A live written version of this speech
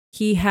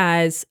He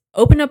has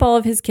opened up all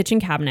of his kitchen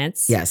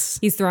cabinets. Yes.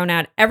 He's thrown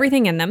out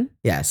everything in them.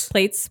 Yes.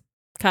 Plates,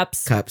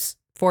 cups,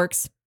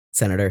 forks,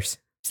 senators,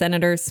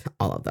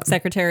 all of them.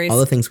 Secretaries. All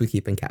the things we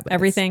keep in cabinets.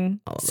 Everything.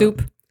 All of Soup.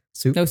 them.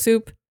 Soup. No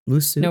soup.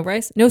 Loose soup. No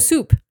rice. No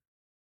soup.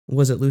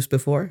 Was it loose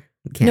before?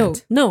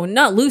 Canned. No,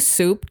 not loose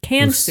soup.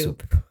 Canned Loose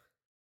soup.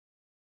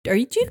 Do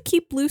you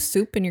keep loose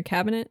soup in your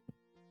cabinet?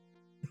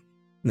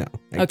 No,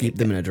 I keep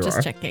them in a drawer.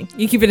 Just checking.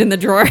 You keep it in the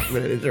drawer.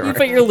 You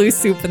put your loose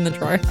soup in the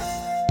drawer.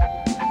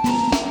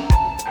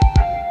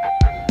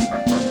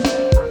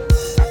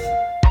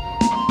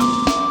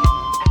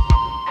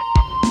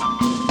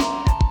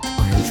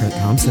 I'm Trent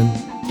Thompson.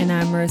 And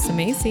I'm Marissa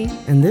Macy.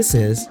 And this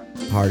is,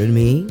 pardon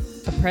me,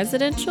 a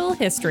presidential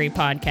history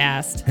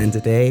podcast. And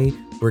today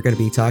we're going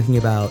to be talking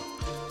about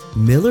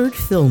Millard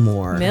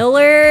Fillmore.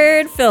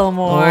 Millard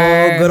Fillmore.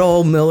 Oh, good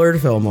old Millard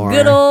Fillmore.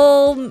 Good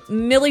old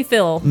Millie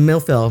Phil.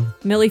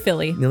 Millie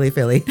Philly. Millie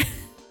Philly.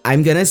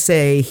 I'm going to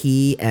say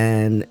he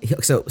and...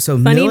 So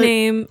funny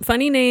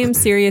Millard, name,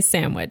 serious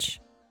sandwich.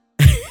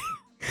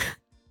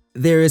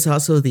 There is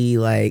also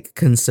the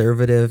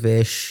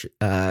conservative-ish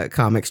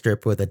comic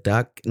strip with a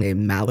duck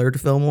named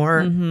Mallard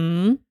Fillmore.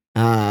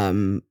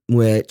 Mm-hmm.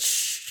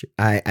 Which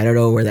I don't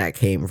know where that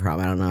came from.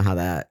 I don't know how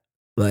that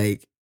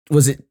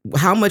was it.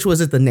 How much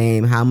was it the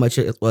name? How much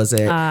was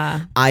it?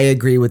 I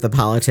agree with the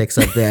politics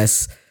of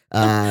this.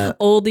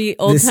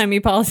 Old-timey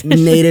politician.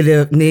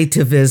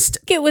 Nativist.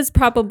 It was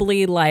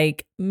probably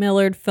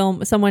Millard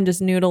Fillmore. Someone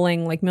just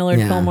noodling Millard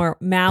Fillmore,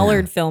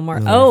 Mallard Fillmore.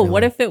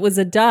 What if it was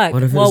a duck?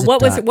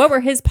 What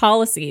were his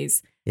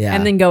policies? Yeah,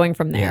 and then going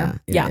from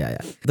there. Yeah.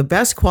 The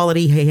best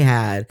quality he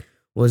had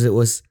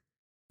was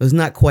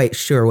not quite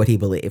sure what he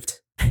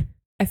believed.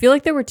 I feel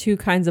like there were two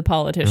kinds of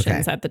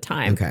politicians at the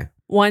time. Okay.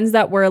 Ones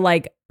that were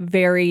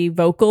very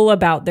vocal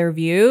about their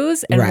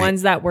views and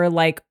ones that were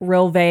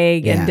real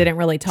vague and didn't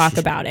really talk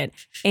about it.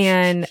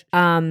 And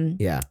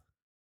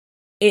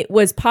it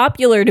was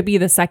popular to be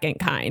the second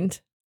kind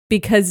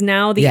because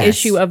now the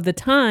issue of the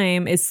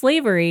time is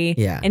slavery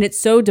and it's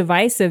so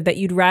divisive that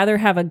you'd rather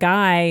have a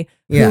guy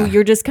who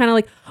you're just kind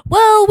of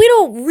well, we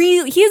don't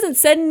really, he hasn't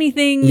said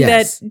anything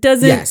that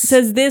doesn't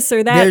says this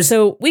or that.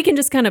 So we can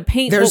just kind of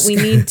paint what we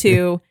need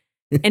to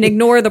and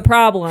ignore the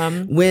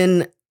problem.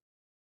 When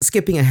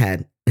skipping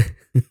ahead,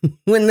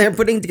 when they're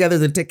putting together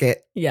the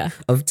ticket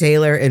of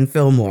Taylor and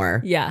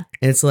Fillmore,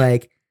 it's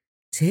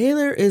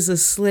Taylor is a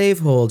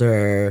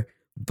slaveholder,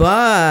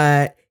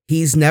 but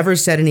he's never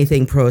said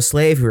anything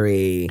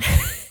pro-slavery.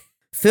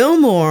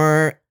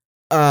 Fillmore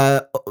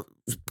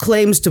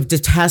claims to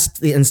detest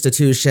the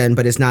institution,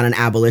 but is not an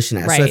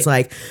abolitionist. Right. So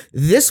it's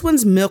this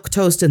one's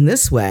milquetoast in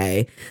this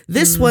way.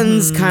 This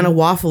one's kind of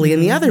waffly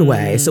in the other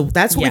way. So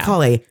that's what we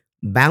call a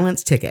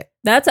balanced ticket.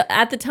 That's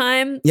at the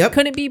time. Yep.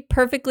 Couldn't be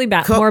perfectly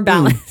more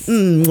balanced.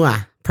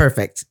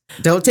 Perfect.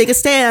 Don't take a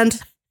stand.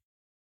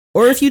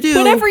 Or if you do,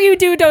 whatever you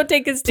do, don't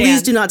take a stand.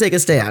 Please do not take a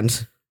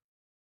stand.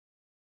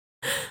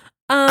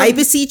 I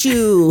beseech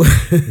you.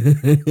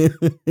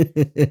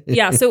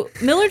 So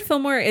Millard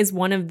Fillmore is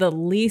one of the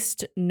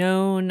least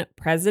known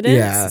presidents.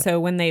 Yeah. So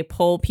when they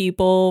poll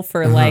people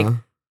for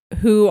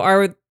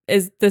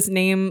is this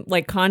name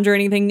conjure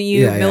anything to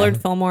you?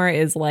 Millard Fillmore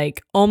is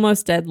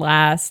almost dead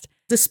last.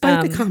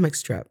 Despite the comic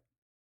strip.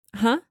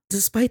 Huh?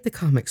 Despite the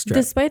comic strip.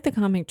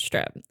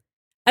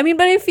 I mean,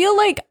 but I feel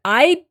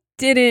I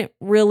didn't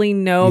really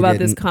know about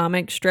this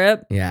comic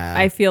strip. Yeah.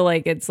 I feel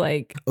it's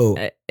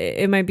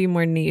it might be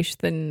more niche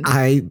than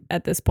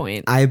at this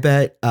point. I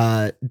bet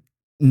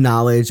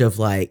knowledge of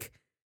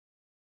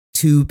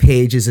 2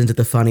 pages into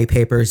the funny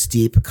papers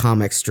deep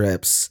comic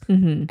strips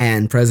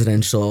and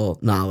presidential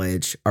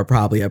knowledge are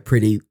probably a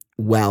pretty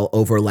well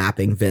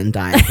overlapping Venn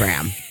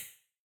diagram.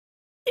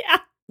 Yeah.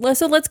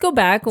 So let's go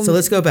back.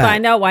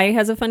 Find out why he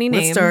has a funny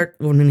name. Let's start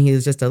when he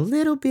was just a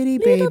little bitty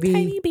baby.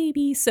 Tiny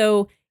baby.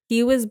 So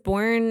he was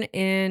born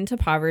into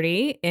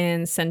poverty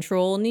in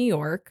central New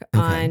York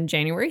on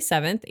January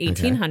 7th,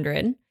 1800.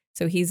 Okay.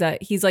 So he's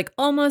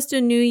almost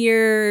a New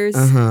Year's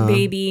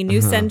baby,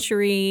 new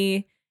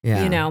century,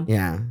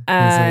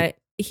 Yeah.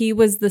 He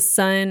was the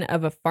son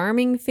of a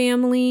farming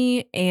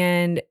family,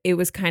 and it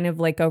was kind of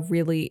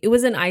it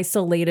was an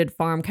isolated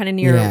farm kind of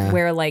near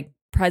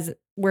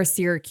where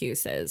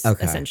Syracuse is,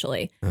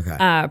 essentially,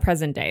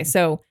 present day.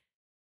 So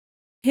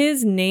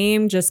his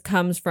name just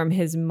comes from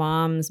his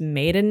mom's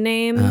maiden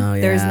name.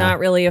 There's not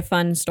really a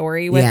fun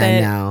story with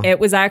it. No. It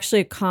was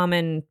actually a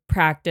common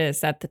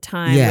practice at the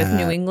time with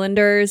New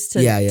Englanders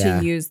to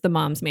use the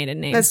mom's maiden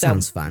name. That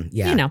sounds fun.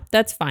 Yeah.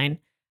 That's fine.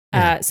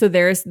 Yeah. So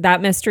there's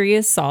that mystery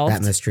is solved.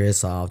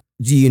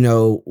 Do you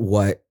know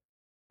what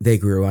they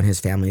grew on his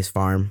family's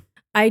farm?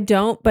 I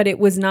don't, but it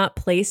was not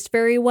placed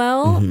very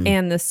well,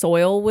 and the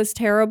soil was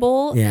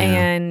terrible,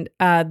 and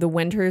the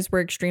winters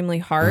were extremely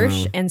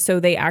harsh, and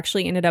so they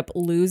actually ended up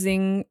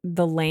losing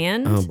the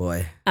land. Oh,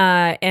 boy.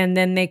 And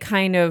then they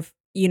kind of,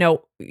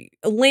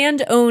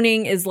 land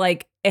owning is a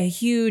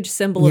huge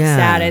symbol of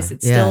status.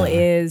 It still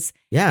is.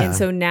 Yeah. And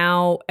so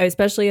now,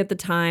 especially at the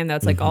time,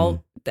 that's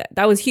all,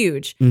 that was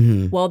huge.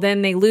 Well,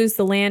 then they lose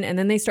the land, and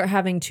then they start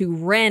having to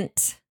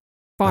rent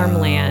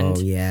farmland.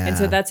 Oh, yeah. And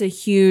so that's a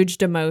huge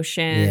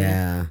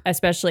demotion,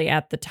 especially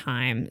at the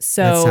time.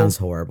 So that sounds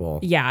horrible.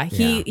 Yeah,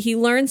 he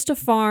learns to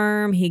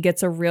farm. He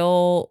gets a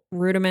real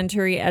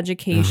rudimentary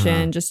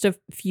education, just a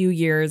few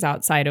years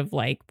outside of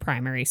like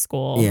primary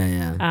school.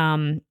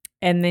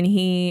 And then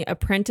he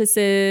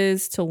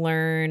apprentices to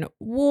learn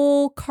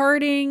wool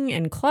carding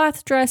and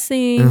cloth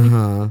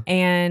dressing.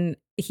 And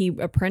he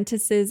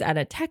apprentices at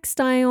a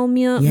textile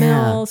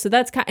mill. So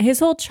that's his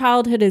whole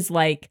childhood is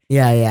like,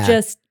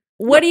 just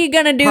what are you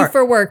going to do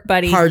for work,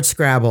 buddy? Hard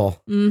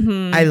Scrabble.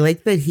 I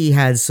like that he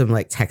had some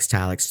like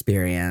textile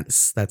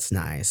experience. That's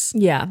nice.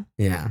 Yeah.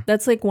 Yeah.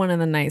 That's like one of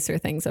the nicer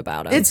things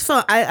about him. It's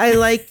fun. I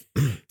like,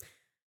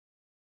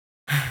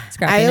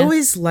 I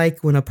always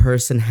like when a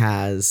person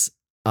has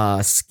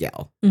a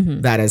skill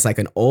that is like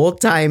an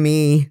old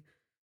timey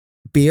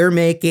beer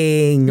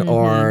making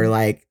or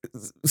like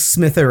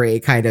smithery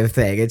kind of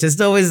thing. It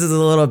just always is a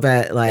little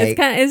bit like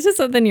it's just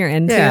something you're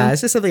into. Yeah,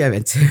 it's just something I'm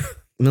into.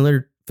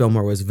 Millard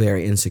Fillmore was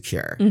very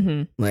insecure,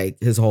 like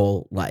his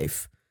whole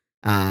life,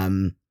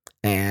 and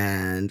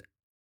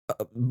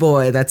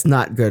boy, that's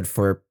not good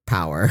for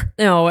power.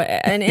 No,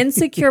 an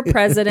insecure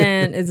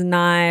president is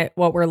not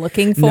what we're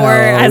looking for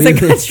as a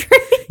country.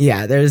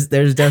 Yeah, there's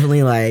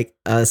definitely like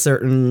a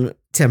certain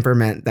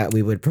temperament that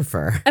we would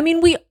prefer. I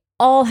mean, we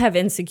all have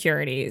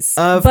insecurities.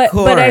 Of course.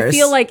 But I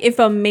feel like if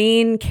a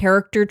main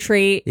character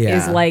trait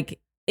is like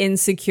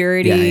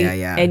insecurity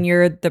and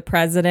you're the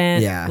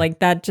president, like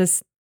that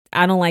just,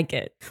 I don't like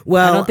it.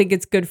 Well, I don't think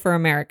it's good for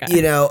America.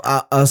 You know,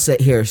 I'll say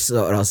here,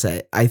 so what I'll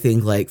say, I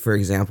think like, for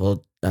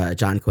example,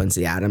 John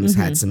Quincy Adams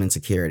had some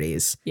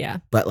insecurities. Yeah.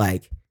 But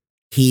like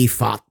he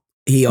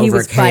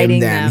overcame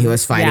them. He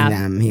was fighting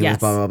them. He was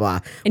blah, blah, blah.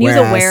 And he was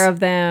aware of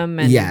them.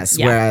 And,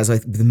 whereas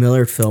like the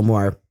Millard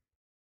Fillmore,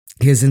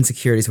 his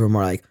insecurities were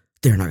more like,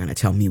 they're not going to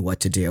tell me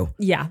what to do.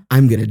 Yeah.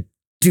 I'm going to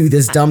do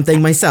this dumb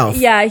thing myself.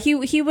 Yeah,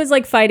 he was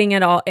like fighting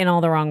it all in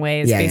all the wrong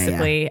ways,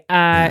 basically.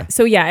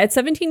 So at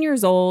 17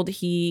 years old,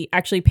 he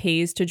actually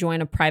pays to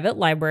join a private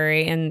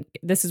library, and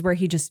this is where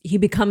he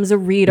becomes a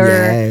reader.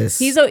 Yes.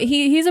 He's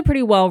a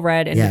pretty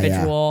well-read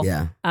individual.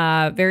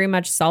 Very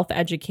much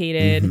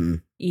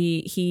self-educated.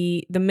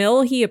 The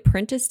mill he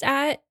apprenticed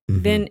at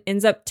then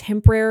ends up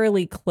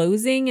temporarily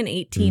closing in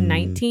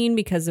 1819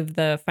 because of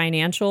the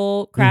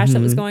financial crash that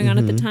was going on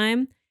at the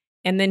time.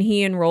 And then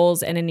he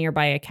enrolls in a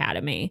nearby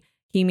academy.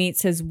 He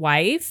meets his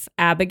wife,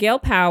 Abigail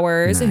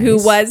Powers,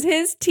 who was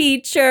his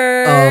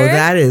teacher. Oh,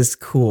 that is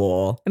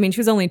cool. I mean, she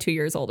was only 2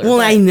 years older.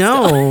 Well, I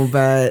know,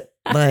 but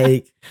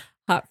like...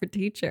 Hot for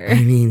teacher.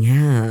 I mean,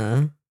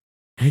 yeah.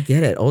 I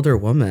get it. Older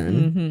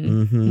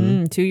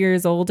woman. 2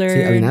 years older.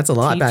 I mean, that's a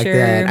lot back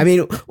then. I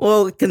mean,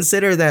 well,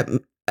 consider that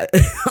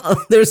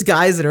there's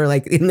guys that are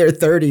like in their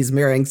 30s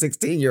marrying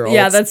 16-year-olds.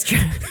 Yeah, that's true.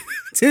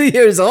 2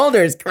 years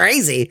older is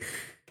crazy.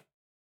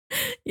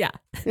 Yeah.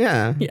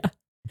 Yeah.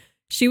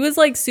 She was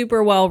like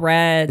super well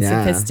read,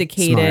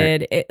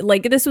 sophisticated.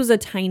 Like this was a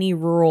tiny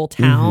rural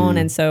town,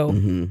 and so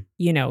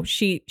you know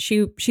she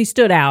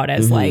stood out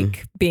as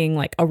like being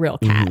like a real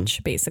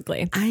catch,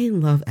 basically. I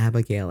love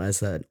Abigail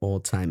as an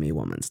old timey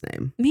woman's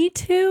name. Me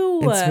too.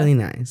 It's really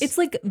nice. It's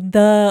like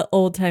the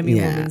old timey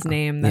woman's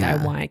name that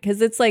I want,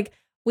 because it's like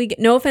we get,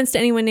 no offense to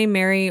anyone named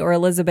Mary or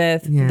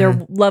Elizabeth,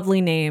 they're lovely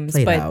names,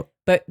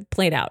 but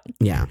played out.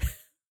 Yeah.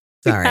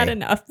 Sorry. Had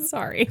enough.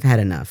 Sorry. Had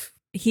enough.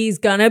 He's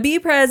gonna be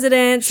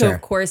president, so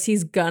of course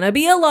he's gonna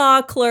be a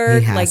law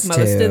clerk, like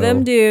most of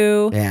them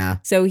do. Yeah.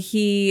 So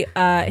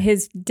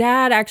his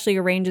dad actually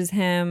arranges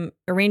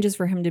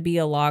for him to be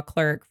a law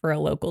clerk for a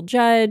local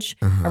judge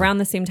around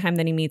the same time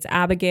that he meets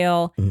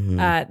Abigail.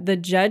 The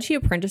judge he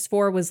apprenticed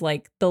for was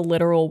like the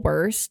literal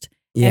worst.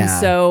 Yeah.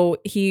 And so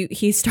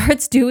he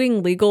starts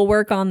doing legal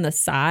work on the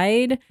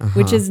side,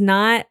 which is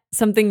not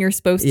something you're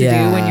supposed to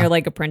do when you're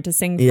like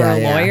apprenticing for a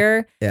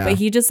lawyer. Yeah. But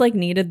he just like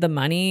needed the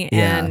money,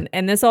 and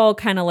this all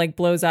kind of like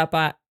blows up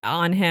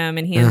on him,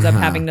 and he ends up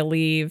having to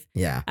leave.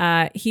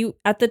 Yeah. He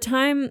at the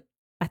time,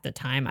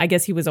 I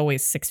guess he was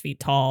always 6 feet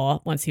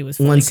tall once he was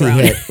fully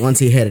grown. Once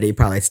he hit it, he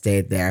probably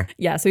stayed there.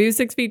 Yeah. So he was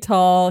 6 feet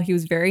tall. He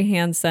was very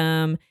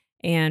handsome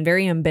and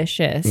very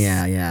ambitious.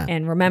 Yeah.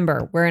 And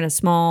remember, we're in a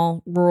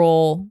small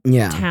rural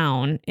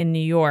town in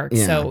New York,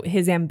 so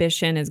his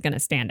ambition is going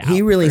to stand out.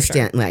 He really he's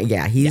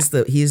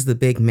the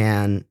big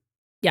man.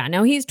 Yeah,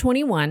 now he's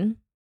 21.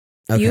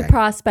 Few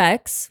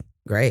prospects.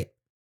 Great.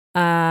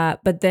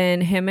 But then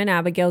him and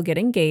Abigail get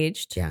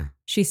engaged. Yeah.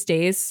 She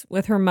stays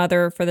with her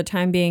mother for the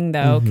time being,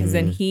 though, because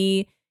then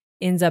he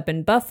ends up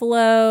in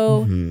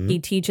Buffalo. He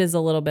teaches a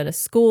little bit of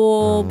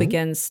school,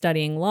 begins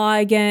studying law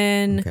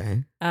again.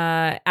 Okay.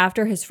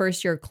 After his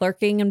first year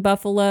clerking in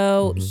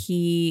Buffalo,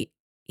 he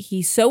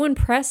so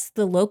impressed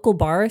the local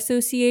bar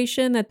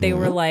association that they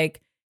were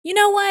like, you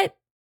know what?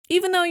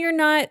 Even though you're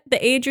not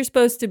the age you're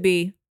supposed to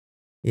be.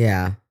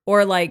 Yeah.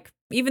 Or like,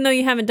 even though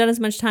you haven't done as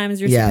much time as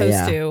you're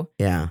supposed to.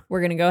 Yeah. We're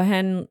going to go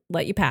ahead and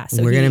let you pass.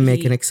 So we're going to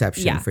make an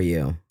exception for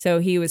you. So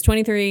he was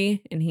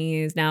 23 and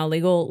he's now a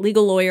legal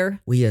lawyer.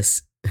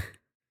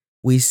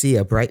 We see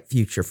a bright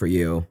future for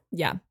you.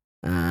 Yeah.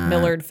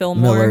 Millard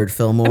Fillmore. Millard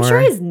Fillmore. I'm sure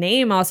his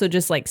name also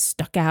just like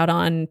stuck out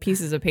on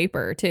pieces of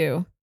paper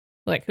too.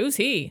 Like, who's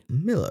he?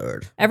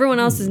 Millard. Everyone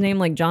else is named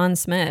like John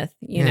Smith,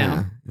 you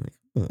know. Like,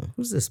 oh,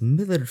 who's this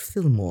Millard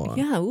Fillmore?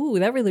 Yeah, ooh,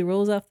 that really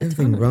rolls off the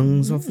Everything tongue.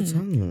 runs off the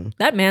tongue.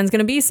 That man's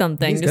gonna be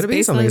something. He's gonna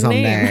be something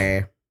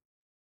someday.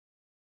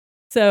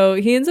 So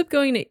he ends up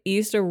going to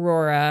East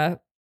Aurora,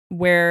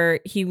 where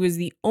he was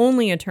the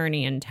only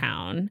attorney in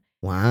town.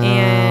 Wow.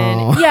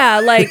 And yeah,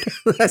 like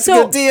that's a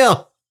good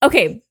deal.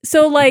 Okay,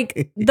 so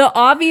like the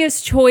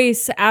obvious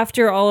choice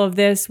after all of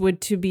this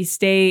would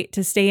stay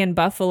in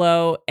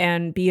Buffalo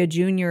and be a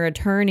junior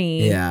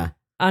attorney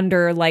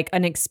under like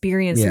an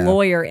experienced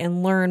lawyer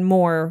and learn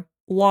more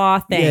law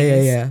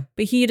things. Yeah.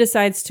 But he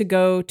decides to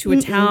go to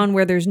a town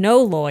where there's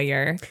no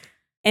lawyer.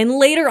 And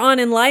later on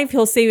in life,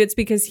 he'll say it's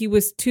because he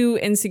was too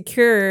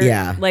insecure,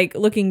 like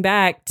looking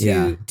back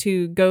to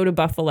go to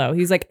Buffalo.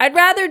 He's like, I'd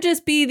rather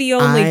just be the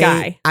only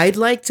guy. I'd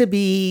like to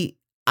be,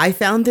 I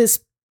found this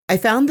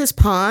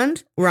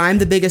pond where I'm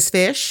the biggest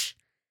fish.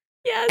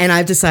 Yes. And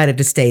I've decided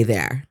to stay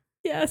there.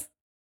 Yes.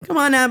 Come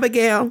on,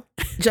 Abigail.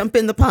 Jump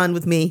in the pond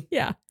with me.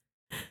 Yeah.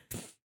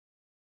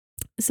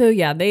 So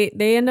yeah, they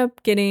end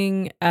up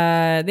getting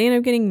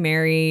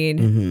married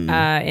in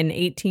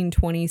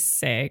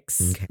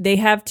 1826. Okay. They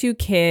have 2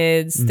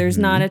 kids. There's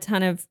not a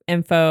ton of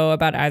info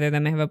about either of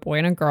them. They have a boy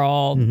and a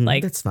girl.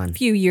 Like that's fun. A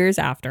few years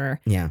after.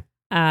 Yeah.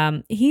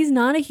 He's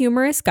not a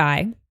humorous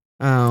guy,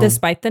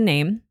 despite the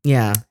name.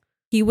 Yeah.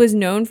 He was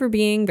known for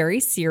being very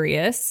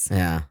serious.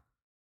 Yeah.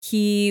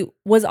 He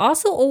was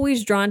also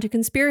always drawn to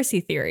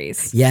conspiracy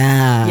theories.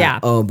 Yeah. Yeah.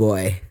 Oh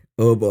boy.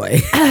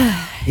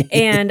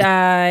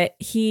 And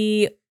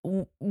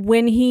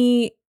when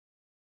he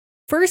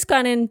first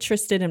got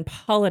interested in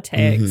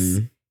politics,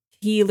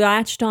 he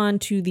latched on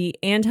to the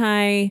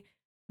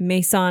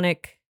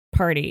anti-Masonic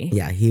party.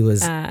 Yeah, he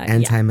was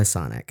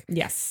anti-Masonic.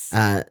 Yes.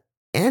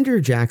 Andrew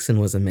Jackson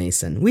was a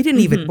Mason. We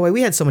didn't even,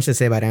 we had so much to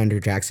say about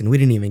Andrew Jackson. We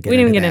didn't even get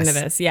into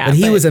this. Yeah. But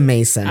he was a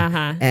Mason.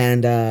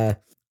 And I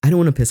don't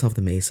want to piss off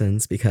the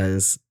Masons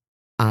because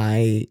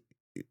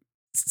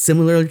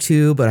similar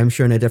to, but I'm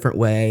sure in a different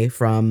way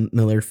from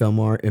Millard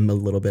Fillmore, am a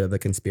little bit of a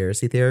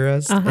conspiracy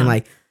theorist. And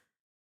like,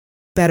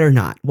 better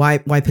not. Why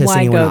piss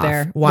anyone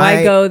off?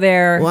 Why go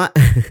there? What?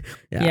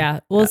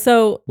 Yeah. Well,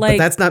 so like,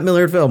 but that's not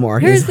Millard Fillmore.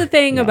 Here's the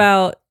thing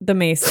about the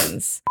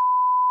Masons.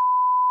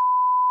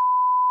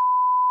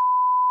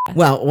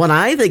 Well, what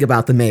I think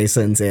about the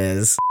Masons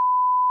is...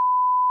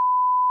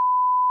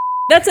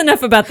 That's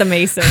enough about the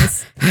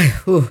Masons.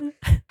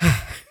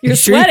 You're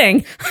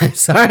sweating. I'm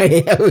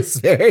sorry. I was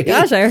very...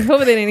 Gosh, I hope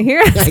they didn't hear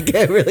us. I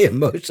get really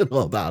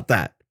emotional about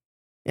that.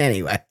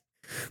 Anyway,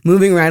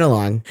 moving right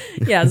along.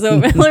 Yeah, so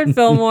Millard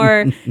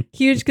Fillmore,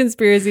 huge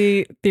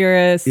conspiracy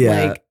theorist.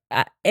 Yeah.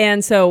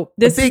 And so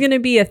this is going to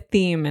be a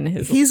theme in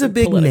his He's a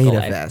big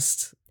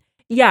nativist. Life.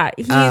 Yeah,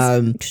 he's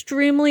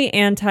extremely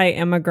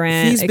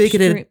anti-immigrant. He's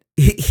bigoted.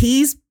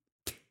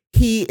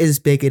 He is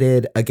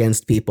bigoted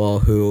against people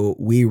who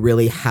we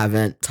really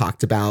haven't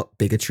talked about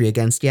bigotry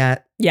against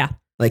yet. Yeah.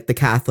 Like the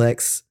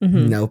Catholics.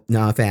 No,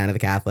 not a fan of the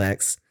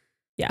Catholics.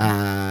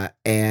 Yeah.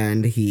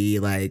 And he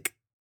like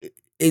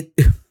it.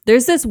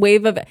 There's this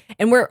wave of,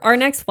 and our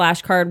next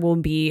flashcard will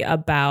be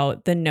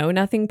about the Know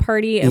Nothing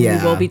Party, and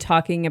we will be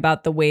talking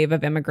about the wave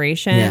of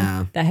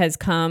immigration that has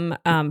come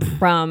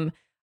from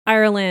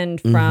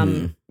Ireland,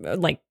 from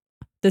like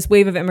this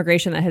wave of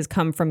immigration that has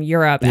come from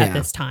Europe at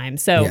this time.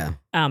 So,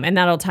 and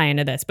that'll tie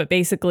into this. But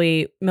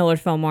basically, Millard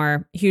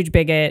Fillmore, huge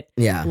bigot.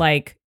 Yeah.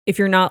 Like, if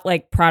you're not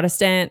like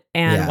Protestant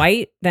and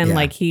white, then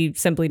like he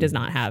simply does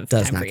not have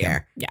time for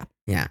care. You. Yeah.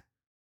 Yeah.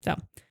 So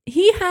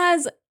he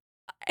has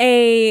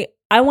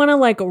I want to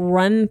like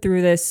run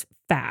through this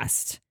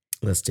fast.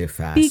 Let's do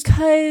fast.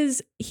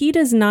 Because he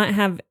does not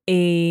have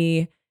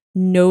a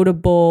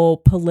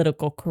notable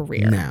political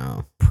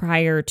career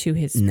prior to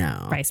his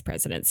vice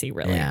presidency,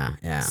 really.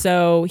 Yeah.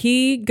 So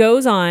he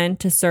goes on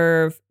to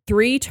serve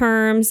 3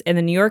 terms in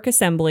the New York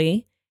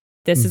Assembly.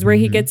 This is where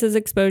he gets his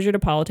exposure to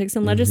politics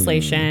and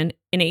legislation.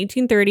 In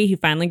 1830, he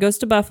finally goes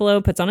to Buffalo,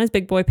 puts on his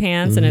big boy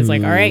pants, and is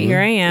like, all right, here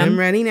I am. I'm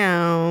ready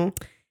now.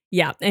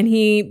 Yeah, and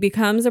he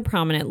becomes a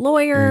prominent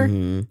lawyer.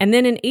 And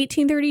then in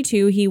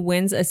 1832, he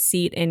wins a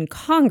seat in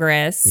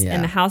Congress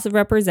in the House of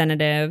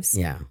Representatives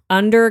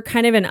under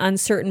kind of an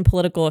uncertain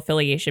political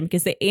affiliation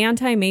because the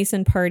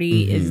anti-Mason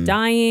party is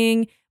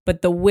dying,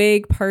 but the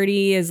Whig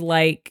party is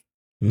like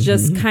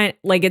just kind of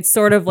like it's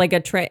sort of like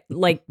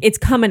like it's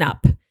coming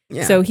up.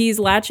 Yeah. So he's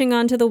latching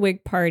onto the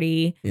Whig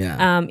Party.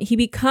 Yeah. He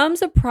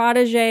becomes a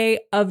protege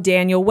of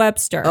Daniel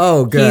Webster.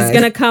 Oh, good. He's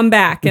going to come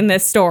back in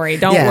this story.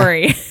 Don't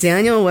worry.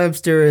 Daniel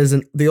Webster is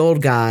the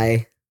old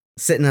guy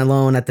sitting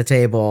alone at the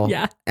table.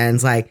 Yeah. And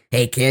it's like,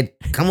 hey, kid,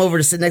 come over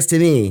to sit next to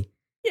me.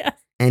 Yeah.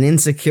 And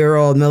insecure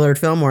old Millard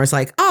Fillmore is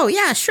like, oh,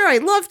 yeah, sure,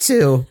 I'd love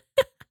to.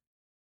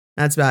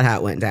 That's about how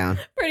it went down.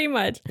 Pretty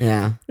much.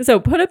 Yeah. So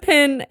put a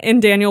pin in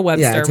Daniel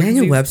Webster. Yeah,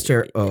 Daniel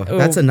Webster. Oh,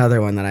 that's another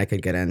one that I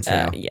could get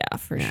into. Yeah,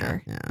 for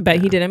sure. Yeah, but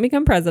he didn't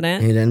become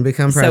president. He didn't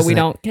become president. So we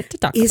don't get to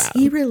talk about him. Is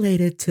he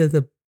related to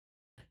the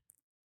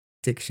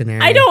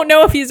dictionary. I don't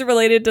know if he's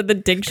related to the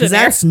dictionary. Because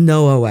that's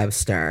Noah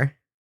Webster.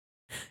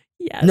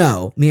 Yes.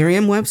 No,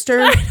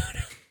 Merriam-Webster? I don't know.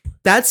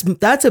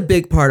 That's a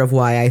big part of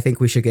why I think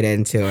we should get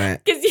into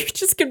it. Because you're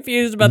just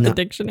confused about the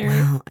dictionary.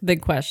 Well,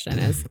 big question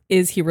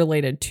is he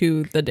related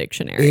to the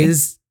dictionary?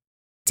 Is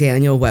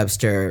Daniel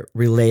Webster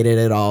related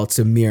at all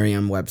to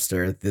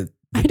Merriam-Webster, the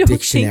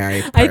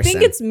dictionary person? I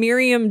think it's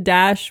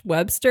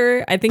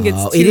Merriam-Webster. I think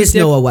it's it is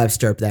Noah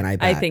Webster then, I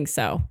bet. I think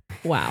so.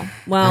 Wow.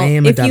 Well,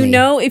 if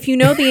you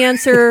know the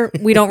answer,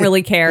 we don't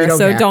really care.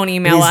 Don't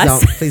email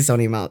us. Please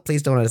don't email.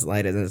 Please don't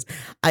slide it in this.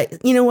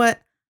 You know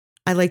what?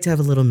 I like to have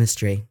a little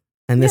mystery.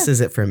 And this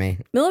is it for me.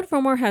 Millard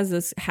Fillmore has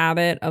this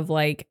habit of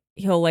like,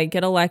 he'll like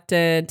get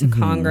elected to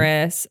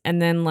Congress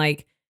and then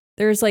like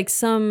there's like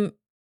some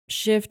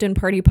shift in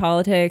party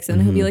politics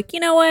and he'll be like, you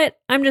know what?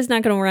 I'm just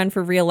not going to run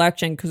for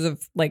re-election because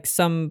of like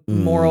some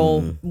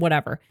moral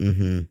whatever.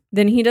 Then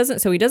he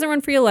doesn't run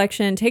for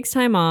re-election, takes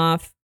time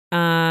off,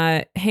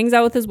 hangs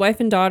out with his wife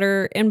and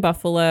daughter in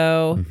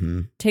Buffalo,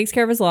 takes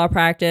care of his law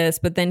practice,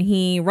 but then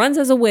he runs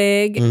as a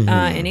Whig in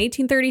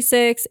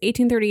 1836,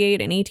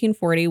 1838, and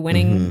 1840,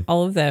 winning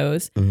all of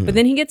those. But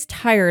then he gets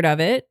tired of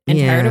it and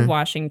tired of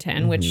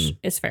Washington, which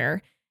is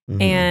fair,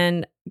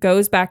 and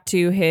goes back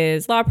to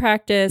his law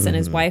practice and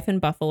his wife in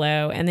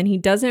Buffalo. And then he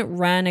doesn't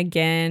run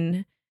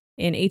again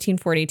in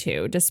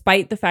 1842,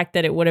 despite the fact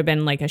that it would have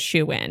been like a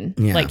shoe-in,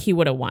 like he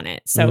would have won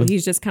it. So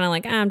he's just kind of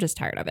like, I'm just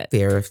tired of it.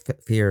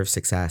 Fear of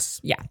success.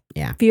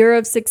 Yeah. Fear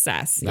of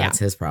success. That's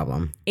his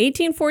problem.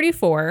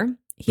 1844,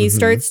 he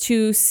starts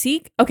to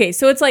seek. Okay,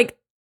 so it's like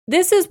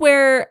this is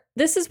where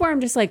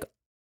I'm just like,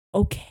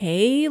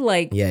 okay,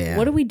 like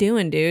what are we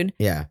doing, dude?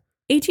 Yeah.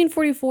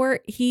 1844,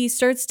 he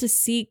starts to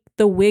seek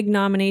the Whig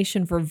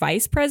nomination for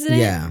vice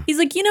president. Yeah. He's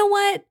like, you know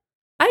what?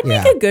 I'd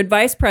make a good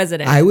vice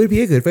president. I would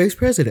be a good vice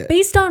president.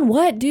 Based on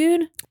what,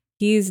 dude?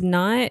 He's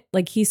not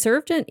like he's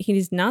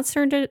not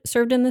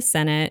served in the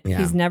Senate. Yeah.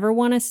 He's never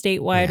won a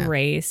statewide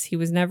race. He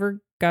was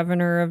never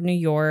governor of New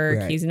York.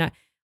 Right. He's not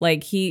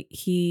like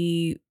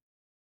he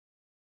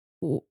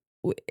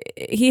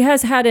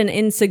has had an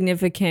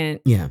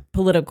insignificant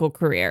political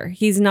career.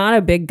 He's not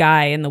a big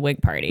guy in the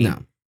Whig Party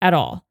at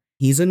all.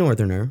 He's a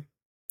Northerner.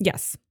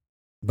 Yes.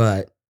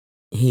 But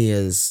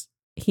he's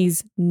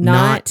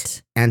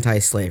not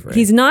anti-slavery.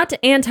 He's not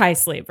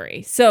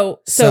anti-slavery. So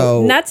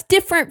that's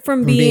different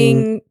from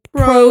being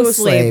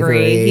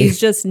pro-slavery. He's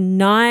just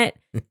not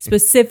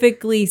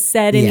specifically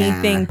said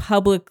anything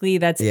publicly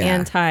that's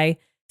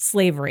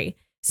anti-slavery.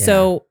 Yeah.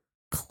 So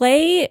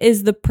Clay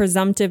is the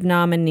presumptive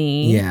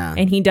nominee,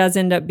 and he does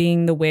end up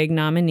being the Whig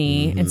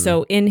nominee. And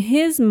so in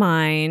his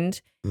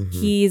mind,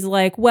 he's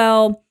like,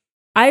 well,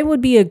 I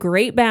would be a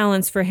great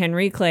balance for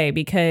Henry Clay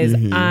because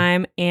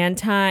I'm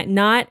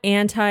not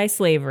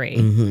anti-slavery.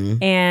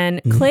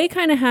 And Clay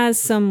kind of has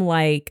some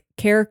like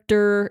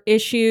character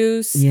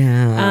issues.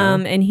 Yeah.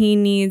 And he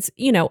needs,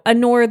 a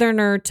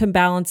Northerner to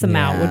balance him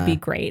out would be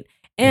great.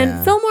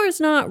 And Fillmore's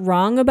not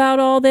wrong about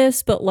all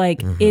this, but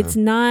like it's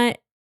not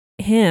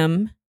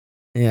him.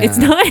 Yeah. It's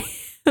not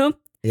him.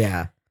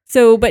 Yeah.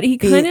 So, but he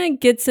kind of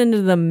gets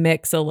into the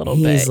mix a little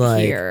bit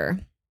here.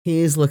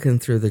 He's looking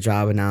through the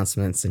job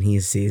announcements and he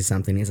sees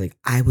something. He's like,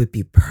 I would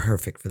be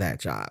perfect for that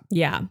job.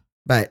 Yeah.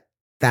 But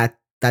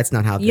that's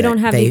not how you don't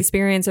have the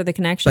experience or the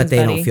connections. But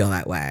they don't feel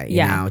that way.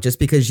 You know, just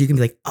because you can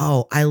be like,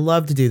 oh, I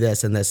love to do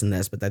this and this and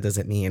this, but that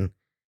doesn't mean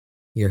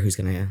you're who's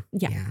gonna.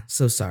 Yeah.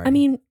 So sorry. I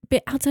mean,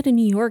 but outside of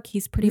New York,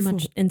 he's pretty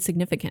much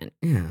insignificant.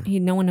 Yeah.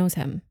 No one knows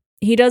him.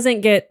 He doesn't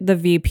get the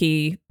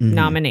VP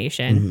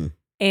nomination,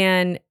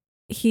 and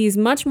he's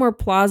much more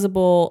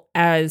plausible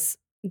as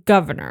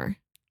governor.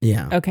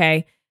 Yeah.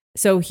 Okay.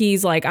 So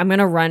he's like, I'm going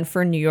to run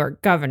for New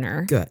York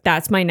governor. Good.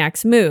 That's my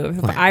next move.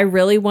 If I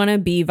really want to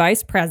be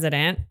vice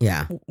president.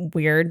 Yeah.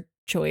 Weird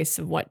choice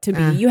of what to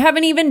be. You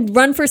haven't even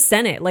run for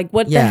Senate. Like,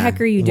 what the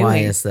heck are you doing? Why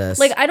is this?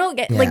 Like, I don't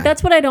get, like,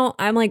 that's what I don't,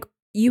 I'm like,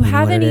 you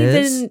haven't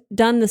even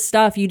done the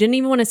stuff. You didn't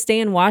even want to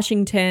stay in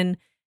Washington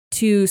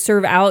to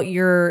serve out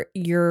your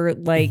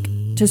like,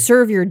 to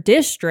serve your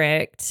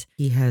district.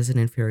 He has an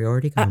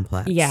inferiority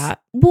complex. Yeah.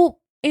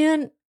 Well,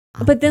 and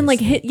but then, like,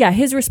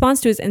 his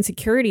response to his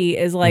insecurity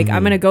is like,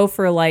 I'm going to go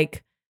for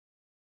like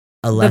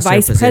a the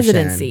vice position.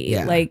 Presidency.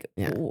 Yeah. Like,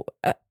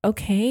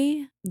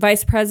 okay,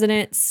 vice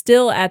president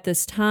still at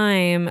this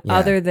time,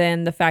 other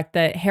than the fact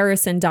that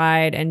Harrison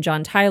died and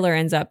John Tyler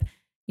ends up,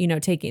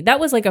 taking, that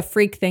was like a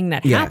freak thing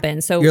that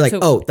happened. So you're like,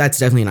 oh, that's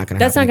definitely not going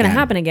to happen. That's not going to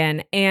happen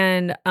again.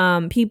 And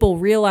people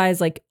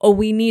realize like, oh,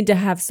 we need to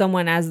have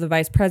someone as the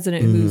vice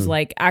president who's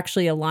like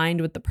actually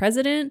aligned with the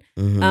president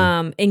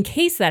in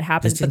case that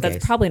happens, but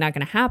that's probably not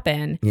going to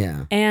happen.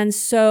 Yeah. And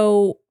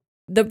so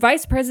the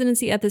vice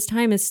presidency at this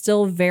time is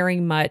still very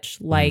much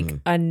like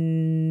a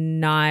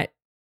not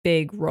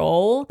big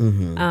role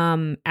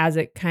as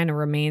it kind of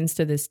remains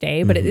to this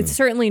day, but it's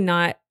certainly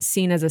not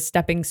seen as a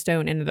stepping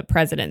stone into the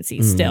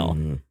presidency still.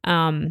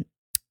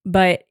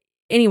 But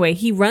anyway,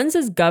 he runs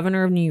as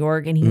governor of New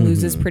York and he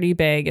loses pretty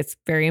big. It's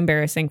very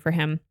embarrassing for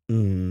him.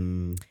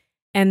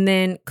 And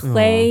then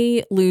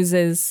Clay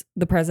loses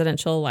the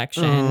presidential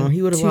election. Oh,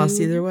 he would have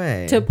lost either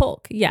way. To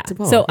Polk, yeah.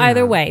 So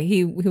either way,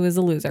 he was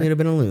a loser. He'd have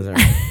been a loser.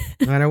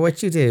 No matter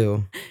what you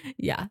do.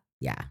 Yeah.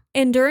 Yeah.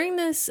 And during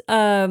this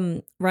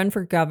run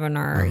for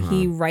governor,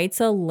 he writes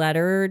a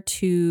letter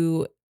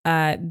to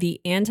the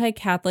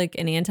anti-Catholic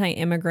and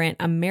anti-immigrant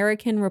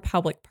American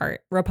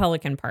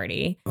Republican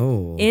Party,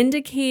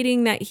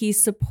 indicating that he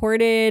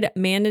supported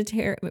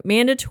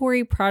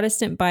mandatory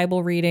Protestant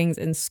Bible readings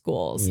in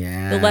schools.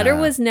 Yeah. The letter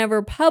was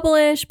never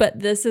published, but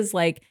this is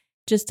like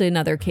just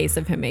another case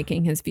of him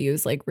making his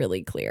views like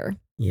really clear.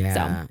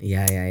 Yeah. So,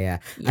 yeah.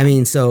 I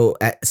mean, so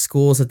at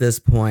schools at this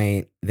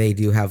point, they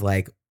do have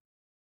like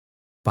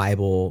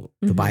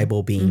the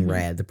Bible being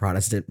read, the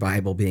Protestant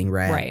Bible being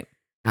read. Right.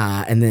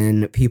 And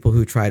then people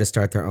who try to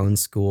start their own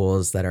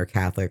schools that are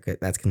Catholic,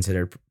 that's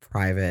considered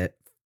private,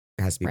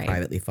 has to be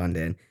privately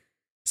funded.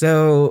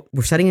 So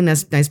we're setting a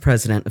nice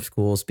precedent of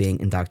schools being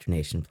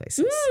indoctrination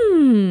places.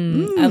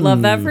 I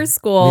love that for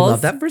schools. We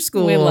love that for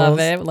schools. We love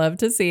it. Love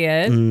to see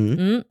it.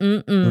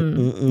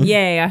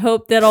 Yay. I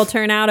hope that'll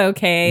turn out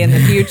okay in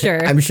the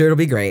future. I'm sure it'll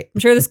be great. I'm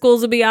sure the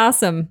schools will be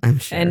awesome. I'm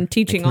sure. And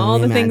teaching all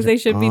the things they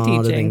should be teaching.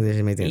 All the things they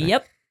should be doing.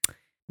 Yep.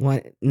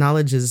 What?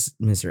 Knowledge is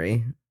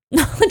misery.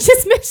 Knowledge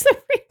is misery.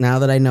 Now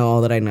that I know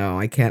all that I know,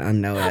 I can't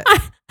unknow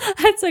it.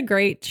 That's a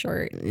great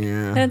short.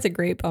 Yeah. That's a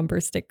great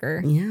bumper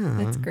sticker. Yeah.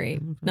 That's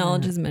great.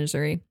 Knowledge is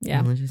misery.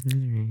 Yeah. Knowledge is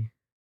misery.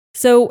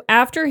 So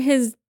after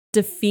his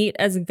defeat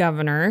as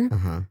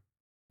governor,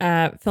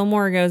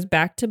 Fillmore goes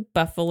back to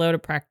Buffalo to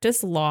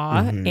practice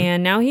law.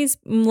 And now he's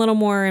a little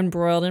more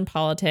embroiled in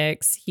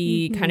politics.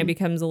 He kind of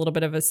becomes a little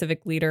bit of a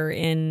civic leader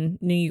in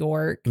New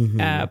York,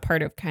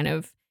 part of kind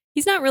of,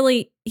 he's not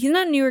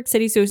in New York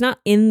City, so he's not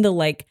in the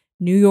like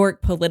New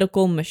York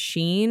political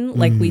machine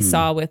like we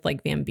saw with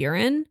like Van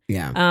Buren.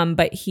 Yeah.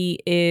 But he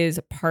is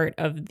part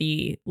of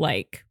the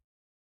like,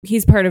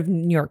 he's part of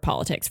New York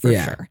politics for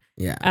sure.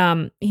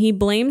 Yeah. He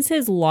blames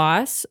his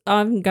loss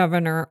of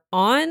governor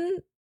on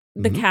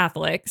the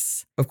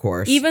Catholics. Of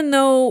course. Even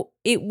though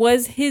it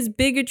was his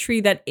bigotry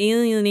that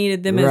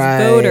alienated them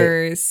as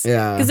voters.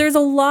 Yeah. Because there's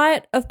a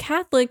lot of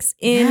Catholics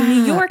in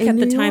New York at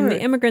the time,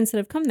 the immigrants that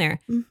have come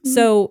there.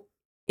 So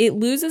it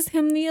loses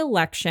him the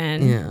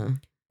election. Yeah.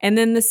 And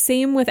then the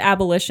same with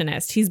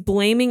abolitionists. He's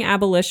blaming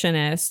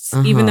abolitionists,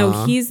 even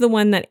though he's the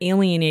one that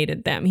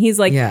alienated them. He's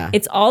like,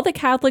 it's all the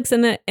Catholics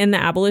and the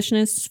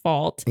abolitionists'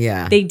 fault.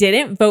 Yeah. They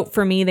didn't vote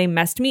for me. They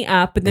messed me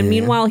up. But then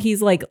meanwhile,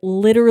 he's like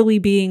literally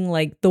being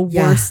like the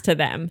worst to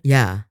them.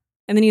 Yeah.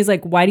 And then he's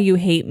like, why do you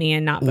hate me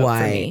and not vote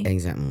for me?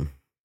 Exactly.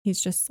 He's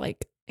just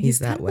like, he's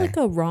kind that of way. like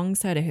a wrong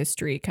side of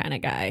history kind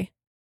of guy.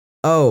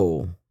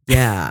 Oh,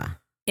 yeah.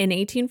 In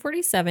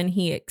 1847,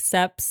 he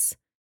accepts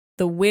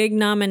the Whig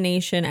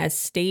nomination as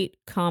state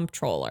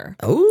comptroller.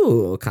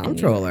 Oh,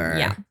 comptroller.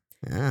 Yeah.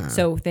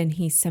 So then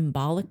he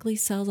symbolically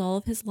sells all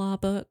of his law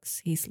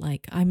books. He's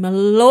like, I'm a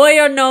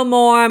lawyer no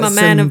more. I'm a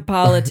man of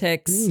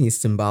politics. He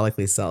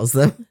symbolically sells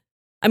them.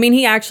 I mean,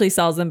 he actually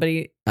sells them, but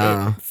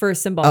for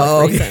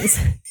symbolic reasons.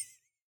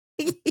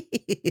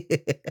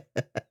 That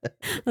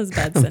was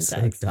bad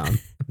syntax. So dumb.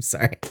 I'm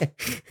sorry.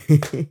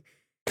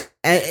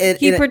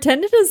 He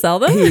pretended to sell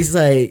them? He's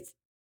like,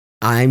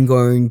 I'm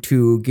going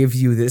to give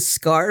you this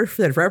scarf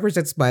that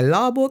represents my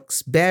law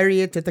books. Bury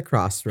it at the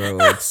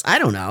crossroads. I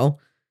don't know.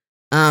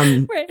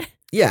 Right.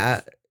 Yeah.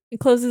 He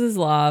closes his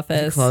law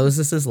office.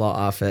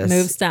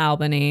 Moves to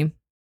Albany.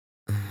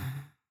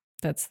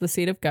 That's the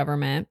seat of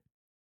government.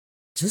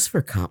 Just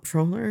for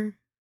comptroller?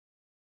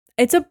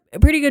 It's a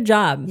pretty good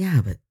job.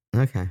 Yeah, but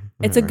okay. Whatever.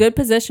 It's a good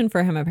position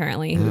for him,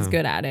 apparently. He was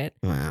good at it.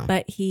 Wow.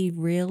 But he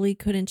really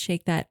couldn't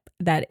shake that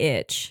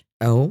itch.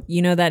 Oh?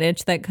 You know that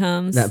itch that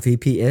comes? That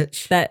VP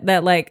itch?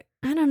 That like,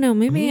 I don't know,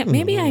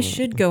 maybe I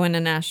should go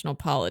into national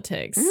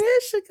politics. Maybe I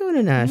should go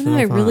into national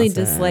politics. I really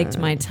disliked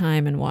my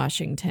time in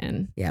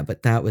Washington. Yeah,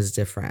 but that was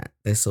different.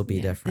 This will be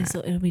different.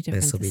 It'll be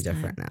different. This will be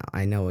different now.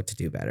 I know what to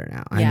do better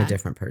now. I'm a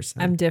different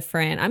person. I'm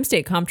different. I'm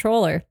state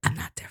comptroller. I'm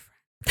not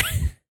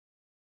different.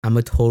 I'm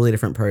a totally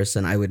different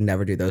person. I would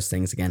never do those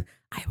things again.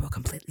 I will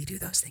completely do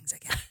those things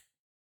again.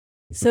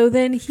 So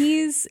then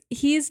he's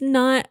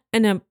not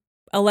an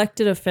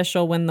elected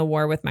official when the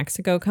war with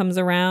Mexico comes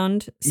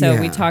around. So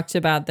we talked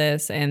about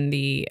this in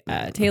the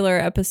Taylor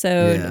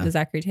episode, the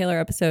Zachary Taylor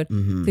episode.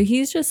 So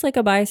he's just like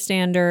a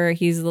bystander.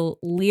 He's the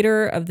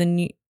leader of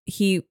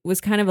he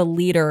was kind of a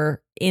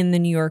leader in the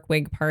New York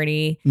Whig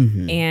Party.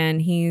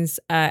 And he's,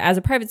 as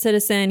a private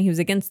citizen, he was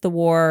against the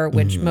war,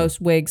 which most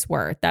Whigs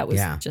were. That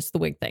was just the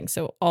Whig thing.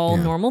 So all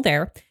normal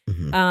there.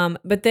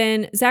 But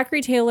then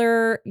Zachary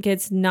Taylor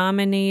gets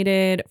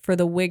nominated for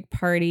the Whig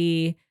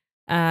Party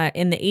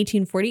in the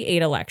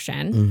 1848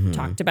 election.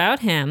 Talked about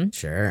him.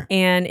 Sure.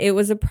 And it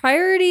was a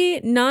priority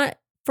not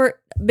for,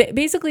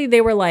 basically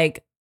they were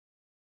like,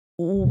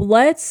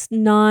 let's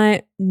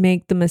not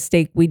make the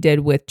mistake we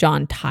did with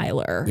John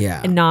Tyler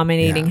and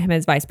nominating him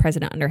as vice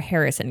president under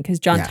Harrison. Because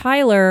John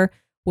Tyler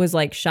was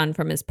like shunned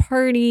from his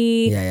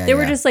party. They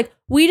were just like,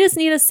 we just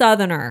need a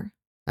Southerner.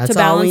 to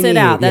balance it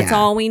out. That's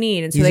all we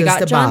need. And so they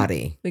got John.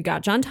 Body. We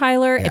got John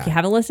Tyler. Yeah. If you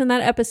haven't listened to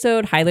that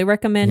episode, highly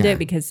recommend it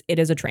because it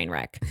is a train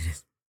wreck.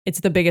 It's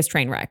the biggest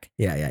train wreck.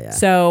 Yeah.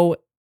 So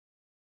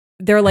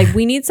they're like,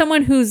 we need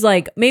someone who's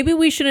like, maybe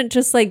we shouldn't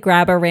just like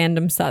grab a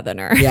random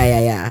Southerner.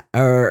 Yeah.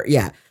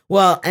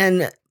 Well,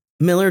 and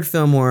Millard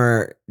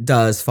Fillmore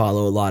does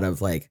follow a lot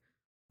of like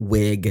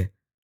Whig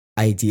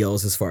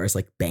ideals as far as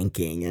like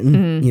banking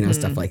and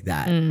stuff like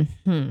that.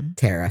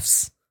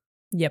 Tariffs.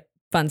 Yep.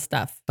 Fun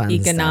stuff.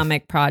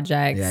 Economic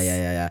projects.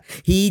 Yeah.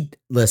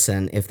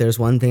 Listen, if there's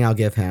one thing I'll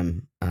give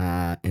him,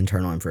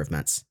 internal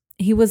improvements.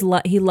 He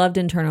loved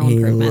internal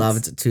improvements. He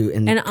loved to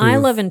improve. And I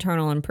love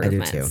internal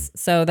improvements. I do too.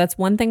 So that's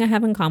one thing I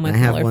have in common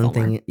with Millard Fillmore.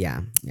 Thing.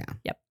 Yeah.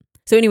 Yep.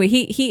 So anyway,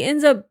 he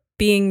ends up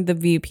being the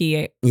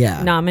VP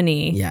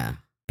nominee. Yeah.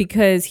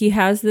 Because he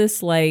has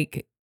this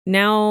like,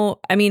 now,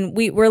 I mean,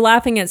 we're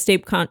laughing at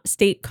state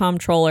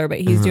comptroller, but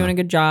he's doing a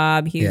good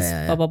job. He's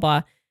blah, blah,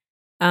 blah.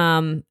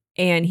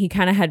 And he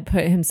kind of had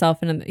put himself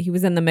he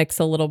was in the mix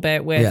a little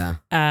bit with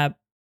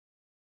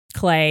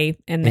Clay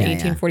in the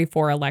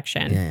 1844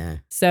 election. Yeah.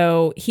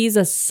 So he's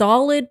a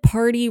solid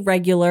party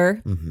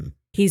regular. Mm-hmm.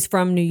 He's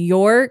from New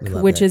York,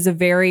 which is a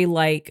very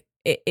like,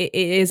 it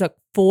is a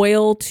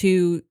foil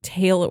to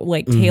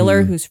Taylor,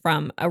 Taylor, who's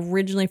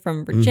originally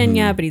from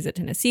Virginia, but he's a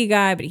Tennessee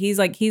guy, but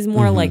he's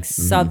more like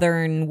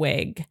Southern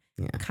Whig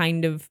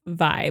kind of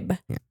vibe.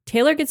 Yeah.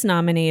 Taylor gets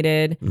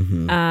nominated,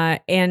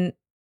 and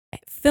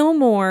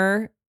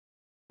Fillmore,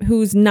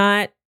 who's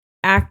not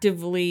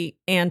actively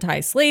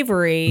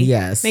anti-slavery,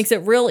 makes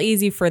it real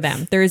easy for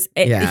them.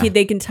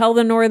 They can tell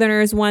the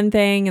Northerners one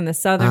thing and the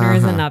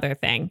Southerners another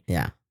thing.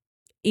 Yeah.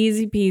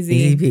 Easy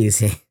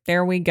peasy.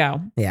 There we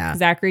go. Yeah.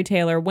 Zachary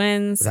Taylor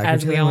wins,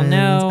 as we all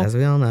know.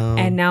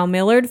 And now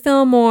Millard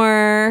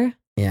Fillmore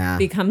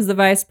becomes the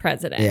vice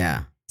president.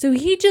 Yeah. So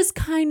he just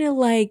kind of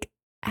like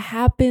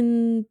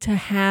happened to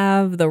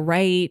have the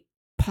right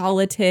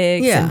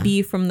politics and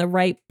be from the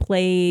right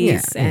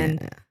place.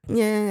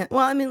 Yeah.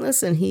 Well, I mean,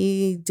 listen,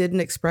 he didn't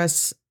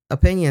express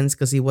opinions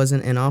because he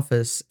wasn't in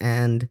office,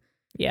 and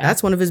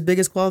that's one of his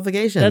biggest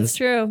qualifications. That's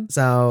true.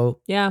 So,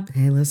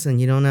 hey, listen,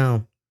 you don't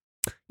know.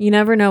 You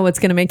never know what's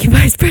going to make you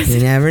vice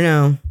president. You never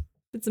know.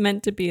 It's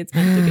meant to be. It's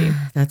meant to be.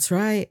 That's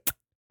right.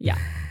 Yeah.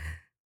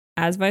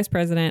 As vice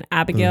president,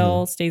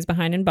 Abigail stays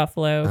behind in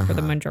Buffalo for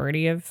the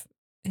majority of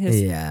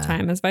his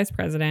time as vice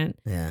president.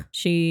 Yeah.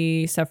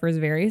 She suffers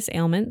various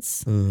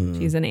ailments.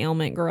 She's an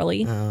ailment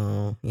girly.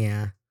 Oh,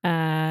 yeah.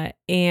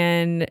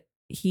 And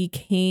he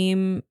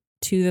came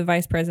to the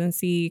vice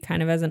presidency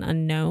kind of as an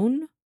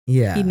unknown.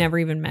 Yeah. He'd never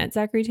even met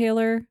Zachary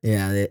Taylor.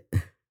 Yeah.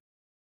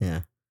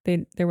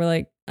 They were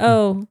like,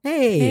 oh,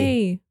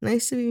 hey,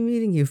 nice to be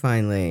meeting you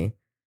finally.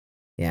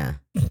 Yeah.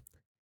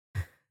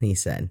 He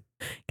said.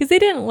 Because they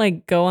didn't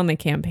like go on the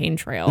campaign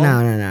trail. No.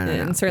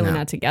 And certainly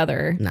not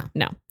together.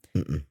 No.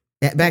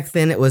 Back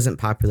then, it wasn't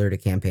popular to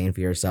campaign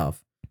for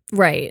yourself.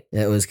 Right.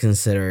 It was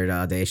considered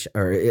audacious,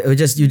 or it was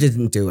just, you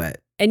didn't do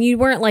it. And you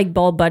weren't like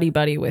ball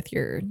buddy with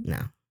your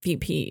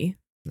VP.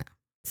 No.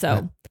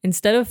 So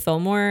instead of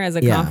Fillmore as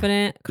a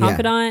confidant,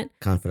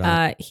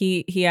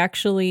 he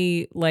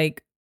actually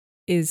like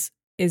is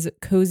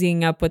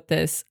cozying up with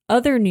this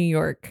other New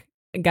York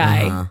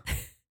guy,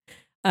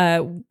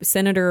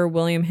 Senator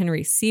William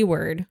Henry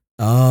Seward.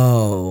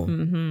 Oh,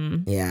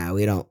 yeah,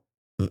 we don't.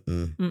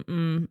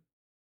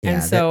 Yeah,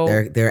 and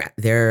so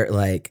they're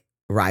like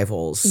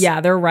rivals.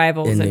 Yeah, they're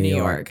rivals in New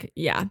York.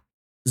 Yeah,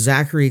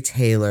 Zachary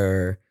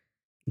Taylor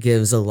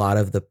gives a lot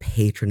of the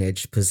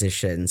patronage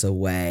positions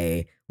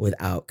away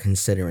without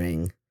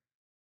considering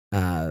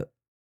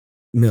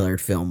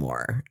Millard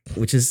Fillmore,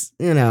 which is,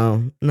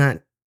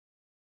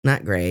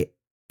 not great.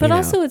 But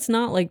also it's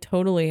not like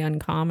totally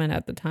uncommon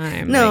at the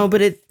time. No,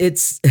 but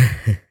it's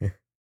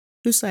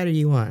whose side are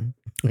you on?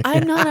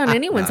 I'm not on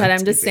anyone's side.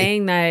 I'm just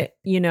saying that,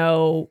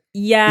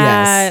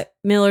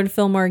 Millard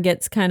Fillmore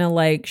gets kind of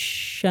like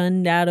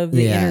shunned out of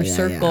the inner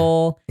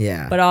circle.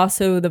 Yeah. But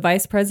also the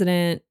vice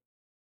president,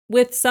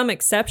 with some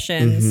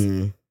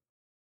exceptions,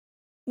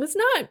 was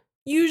not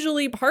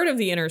usually part of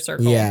the inner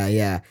circle.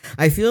 Yeah.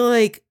 I feel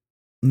like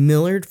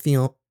Millard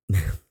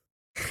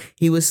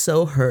he was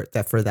so hurt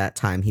that for that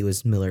time he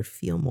was Millard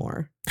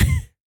Fillmore.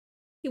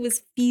 He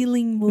was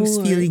feeling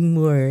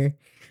more.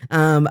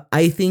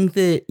 I think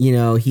that,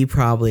 he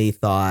probably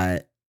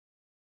thought,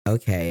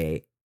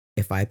 okay,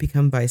 if I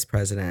become vice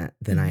president,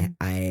 then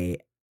I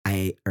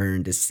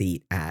earned a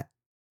seat at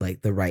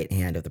like the right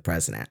hand of the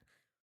president.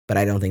 But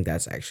I don't think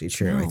that's actually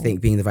true. No. I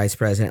think being the vice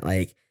president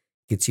like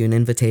gets you an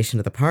invitation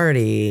to the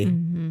party,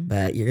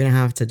 but you're gonna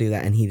have to do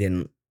that. And he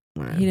didn't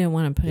want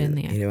to put in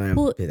the. He didn't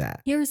want to do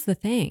that. Here's the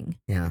thing.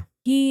 Yeah.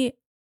 He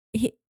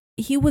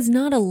was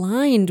not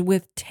aligned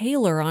with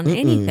Taylor on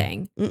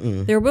anything.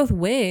 They were both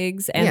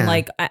Whigs, and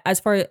like as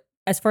far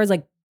as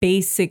like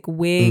basic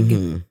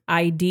Whig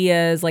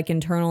ideas, like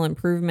internal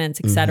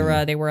improvements,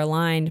 etc., they were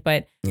aligned.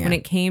 But when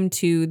it came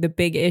to the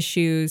big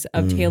issues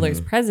of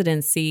Taylor's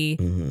presidency,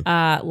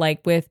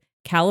 like with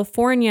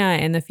California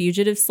and the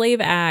Fugitive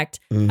Slave Act,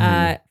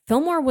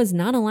 Fillmore was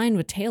not aligned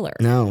with Taylor.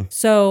 No.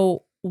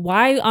 So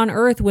why on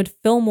earth would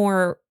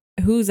Fillmore,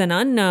 who's an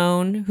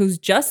unknown, who's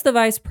just the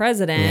vice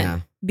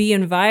president, be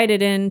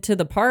invited into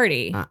the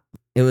party?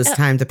 It was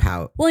time to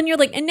pout. Well, and you're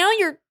like, and now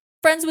you're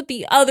friends with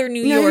the other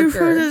New Yorker. You're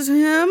friends with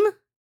him?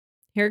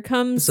 Here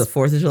comes the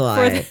 4th of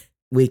July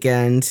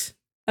weekend.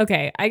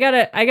 Okay, I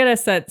gotta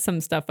set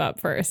some stuff up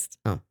first.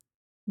 Oh.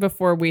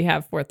 Before we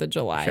have 4th of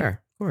July. Sure,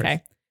 of course.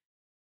 Okay.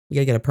 You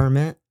gotta get a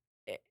permit?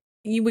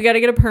 We gotta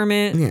get a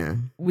permit. Yeah.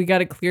 We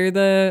gotta clear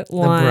the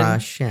lawn. The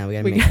brush. Yeah,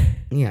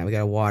 we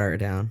gotta water it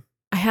down.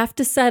 I have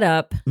to set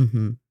up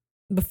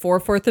before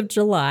 4th of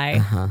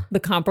July the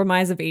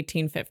Compromise of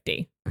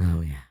 1850.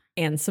 Oh, yeah.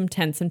 And some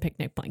tents and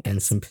picnic blankets.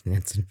 And some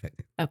tents and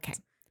picnic blankets.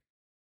 Okay.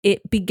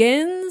 It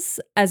begins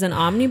as an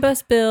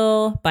omnibus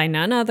bill by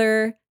none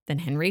other than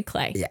Henry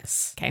Clay.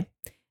 Yes. Okay.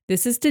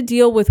 This is to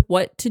deal with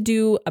what to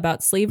do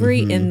about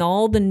slavery in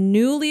all the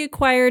newly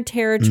acquired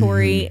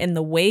territory in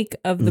the wake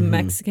of the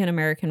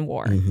Mexican-American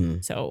War.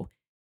 So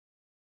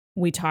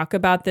we talk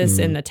about this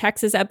in the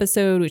Texas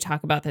episode. We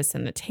talk about this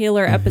in the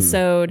Taylor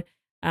episode.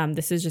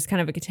 This is just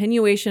kind of a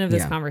continuation of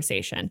this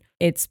conversation.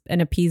 It's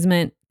an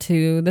appeasement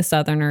to the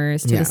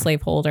Southerners, to the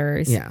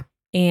slaveholders. Yeah.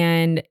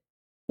 And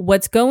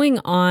what's going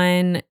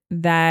on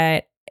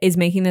that is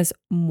making this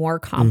more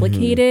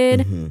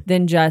complicated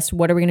than just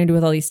what are we going to do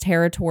with all these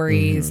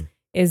territories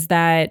is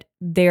that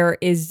there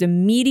is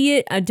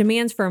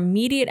demands for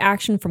immediate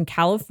action from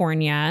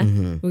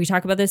California. We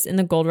talk about this in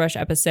the Gold Rush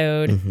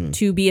episode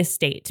to be a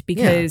state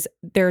because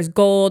there's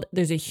gold,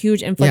 there's a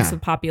huge influx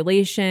of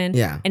population,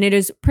 and it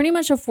is pretty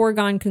much a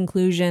foregone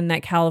conclusion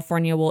that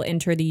California will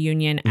enter the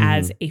Union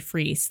as a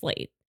free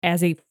state.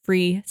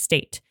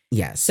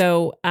 Yes.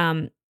 So,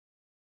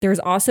 there's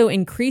also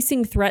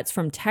increasing threats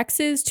from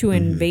Texas to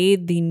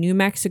invade the New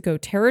Mexico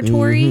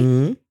territory.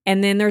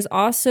 And then there's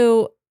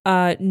also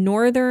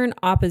northern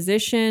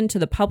opposition to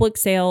the public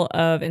sale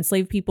of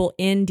enslaved people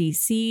in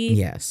D.C.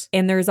 Yes.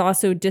 And there's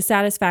also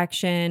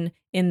dissatisfaction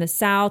in the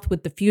South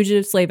with the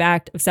Fugitive Slave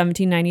Act of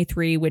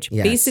 1793, which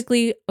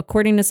basically,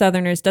 according to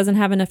Southerners, doesn't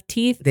have enough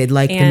teeth. They'd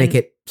like to make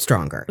it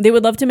stronger. They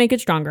would love to make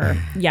it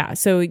stronger.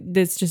 So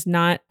this is just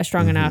not a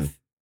strong enough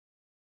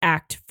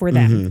act for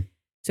them.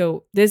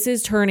 So this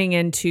is turning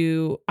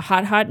into a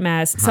hot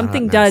mess.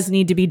 Something does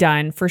need to be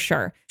done for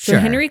sure. So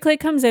Henry Clay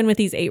comes in with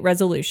these 8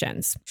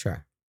 resolutions.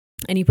 Sure.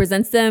 And he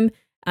presents them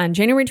on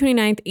January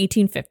 29th,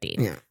 1850.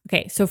 Yeah.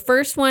 Okay, so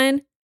first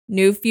one,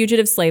 new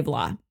fugitive slave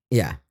law.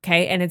 Yeah.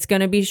 Okay, and it's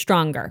going to be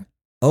stronger.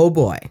 Oh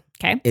boy.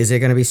 Okay. Is it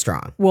going to be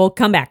strong? We'll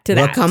come back to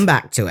that. We'll come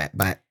back to it,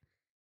 but.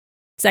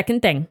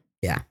 Second thing.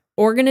 Yeah.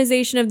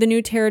 Organization of the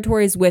new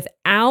territories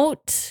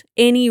without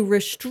any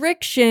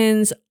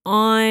restrictions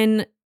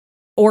on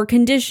or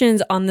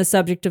conditions on the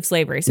subject of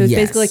slavery. So it's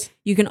basically like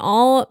you can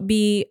all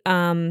be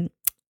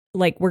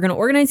like, we're going to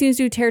organize these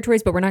new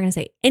territories, but we're not going to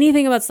say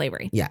anything about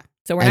slavery. Yeah.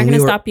 So we're not going to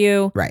stop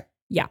you. Right.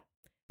 Yeah.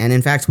 And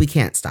in fact, we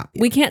can't stop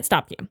you. We can't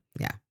stop you.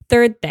 Yeah.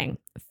 Third thing,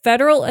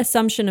 federal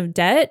assumption of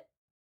debt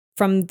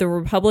from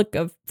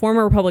the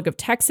former Republic of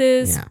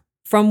Texas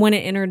from when it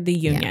entered the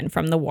Union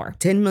from the war.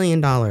 $10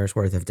 million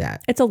worth of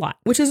debt. It's a lot.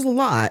 Which is a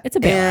lot. It's a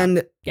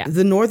bailout. And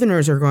the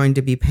Northerners are going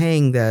to be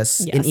paying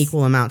this in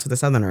equal amount to the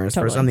Southerners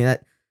for something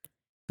that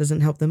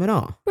doesn't help them at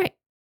all. Right.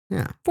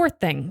 Yeah. Fourth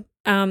thing,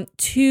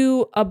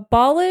 to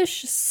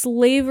abolish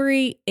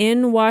slavery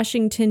in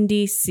Washington,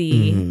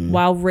 D.C.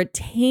 while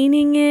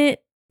retaining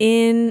it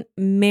in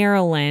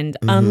Maryland,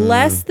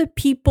 unless the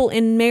people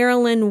in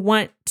Maryland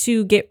want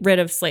to get rid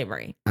of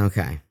slavery.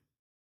 Okay.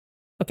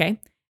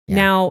 Yeah.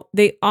 Now,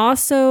 they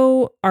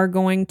also are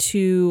going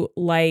to,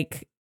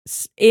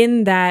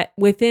 within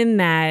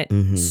that,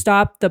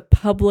 stop the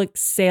public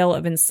sale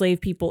of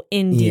enslaved people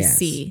in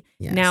D.C.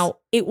 Yes. Now,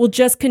 it will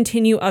just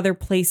continue other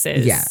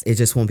places. Yeah, it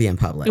just won't be in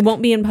public. It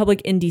won't be in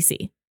public in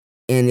D.C.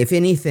 And if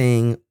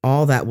anything,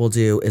 all that will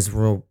do is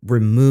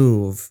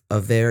remove a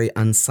very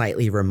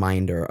unsightly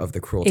reminder of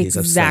the cruelties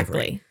of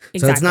slavery.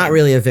 So it's not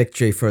really a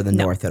victory for the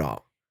North at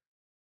all.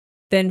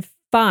 Then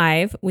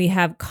 5, we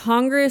have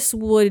Congress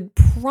would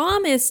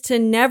promise to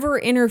never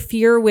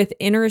interfere with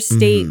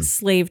interstate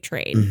slave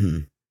trade.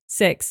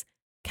 6,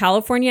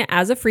 California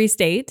as a free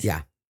state.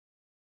 Yeah.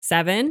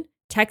 7,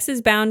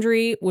 Texas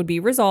boundary would be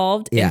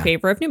resolved in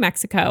favor of New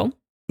Mexico.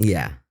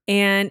 Yeah.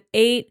 And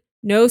 8,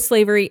 no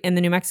slavery in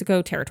the New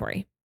Mexico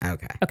territory.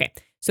 Okay.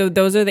 So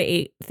those are the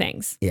 8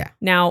 things. Yeah.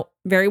 Now,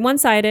 very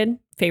one-sided,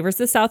 favors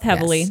the South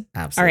heavily. Yes,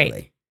 absolutely. All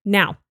right.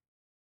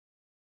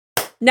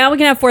 Now we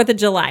can have 4th of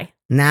July.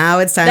 Now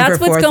it's time for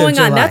 4th of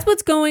July. That's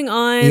what's going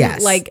on.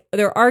 Yes.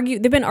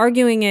 They've been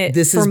arguing it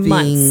for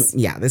months.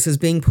 This is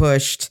being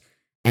pushed.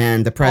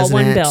 And the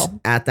president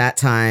at that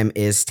time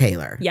is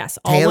Taylor. Yes,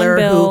 all one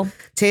bill.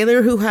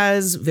 Taylor, who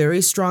has very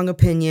strong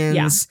opinions.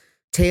 Yeah.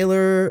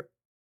 Taylor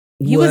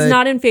He was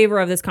not in favor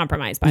of this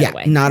compromise, by the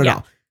way. Not at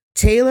all.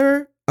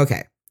 Taylor,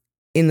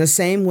 in the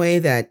same way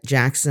that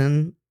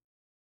Jackson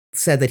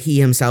said that he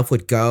himself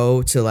would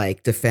go to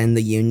defend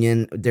the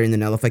Union during the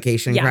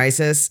nullification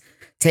crisis,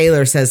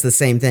 Taylor says the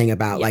same thing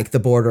about the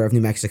border of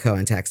New Mexico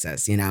and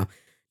Texas,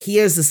 He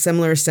has a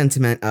similar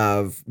sentiment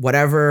of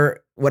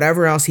whatever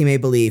whatever else he may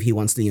believe, he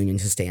wants the Union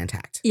to stay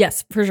intact.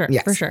 Yes, for sure.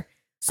 Yes. For sure.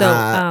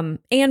 So,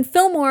 and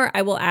Fillmore,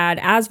 I will add,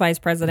 as vice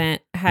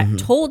president, had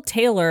told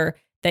Taylor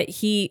that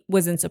he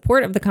was in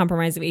support of the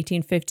Compromise of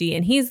 1850,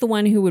 and he's the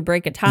one who would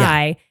break a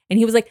tie. Yeah. And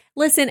he was like,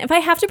 listen, if I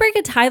have to break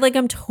a tie, like,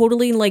 I'm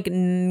totally, like,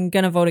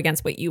 gonna vote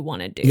against what you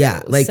want to do.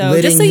 Yeah, like,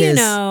 so just so you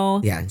know.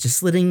 Yeah, I'm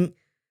just letting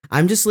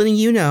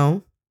you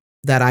know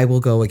that I will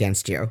go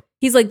against you.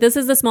 He's like, this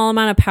is the small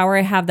amount of power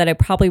I have that I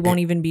probably won't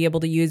even be able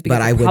to use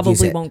because I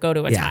probably won't go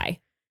to a tie.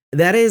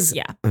 That is,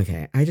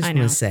 okay, I just want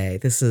to say,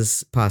 this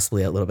is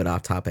possibly a little bit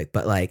off topic,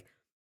 but, like,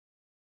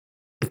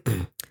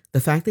 the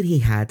fact that he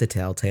had to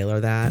tell Taylor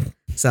that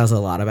says a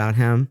lot about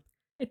him.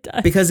 It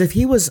does. Because if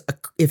he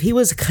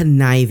was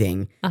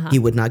conniving, he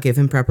would not give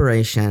him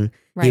preparation.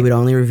 Right. He would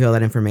only reveal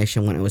that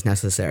information when it was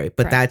necessary.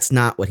 But that's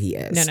not what he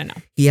is. No.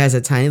 He has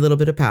a tiny little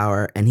bit of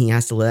power, and he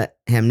has to let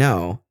him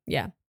know,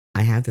 yeah,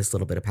 I have this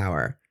little bit of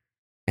power.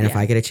 And if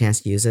I get a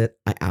chance to use it,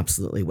 I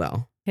absolutely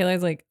will.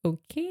 Taylor's like,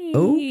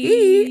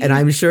 okay. And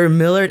I'm sure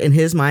Millard in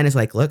his mind is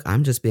like, look,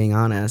 I'm just being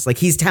honest. Like,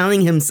 he's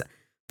telling him,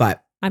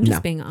 but I'm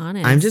just being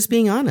honest. I'm just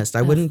being honest.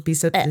 I wouldn't be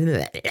so.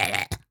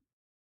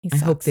 I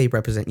hope they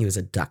represent you as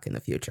a duck in the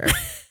future.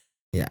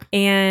 Yeah.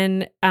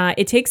 And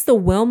it takes the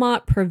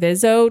Wilmot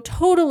Proviso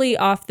totally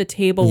off the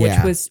table,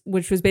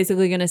 which was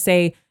basically going to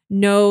say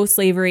no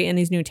slavery in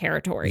these new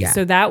territories. Yeah.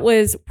 So that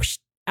was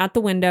out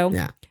the window.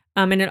 Yeah.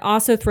 And it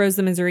also throws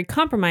the Missouri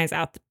Compromise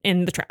out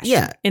in the trash.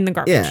 Yeah. In the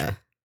garbage. Yeah.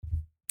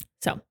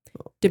 So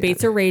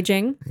debates are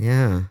raging.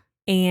 Yeah.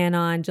 And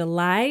on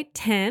July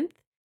 10th,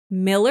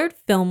 Millard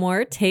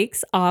Fillmore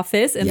takes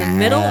office in the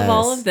middle of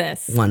all of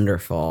this.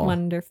 Wonderful.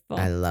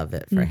 I love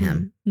it for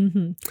him.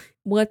 Mm-hmm.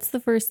 What's the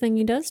first thing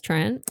he does,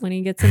 Trent, when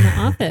he gets into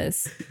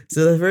office?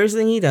 So the first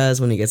thing he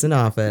does when he gets into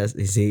office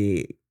is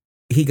he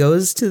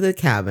goes to the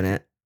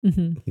cabinet.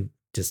 Mm-hmm. He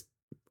just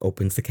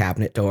opens the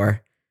cabinet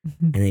door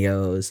and he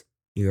goes,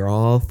 you're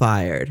all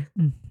fired.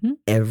 Mm-hmm.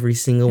 Every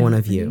single one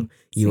of you.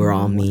 You were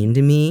all mean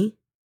to me.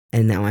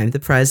 And now I'm the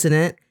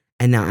president.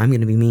 And now I'm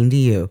going to be mean to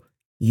you.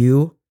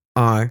 You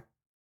are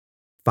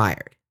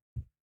fired.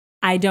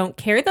 I don't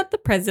care that the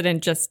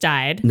president just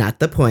died. Not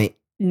the point.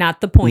 Not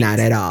the point. Not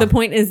at all. The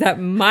point is that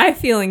my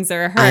feelings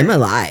are hurt. I'm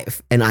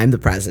alive and I'm the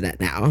president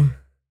now.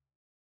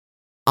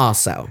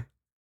 Also,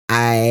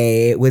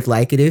 I would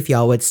like it if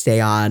y'all would stay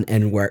on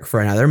and work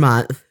for another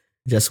month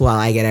just while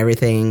I get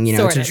everything,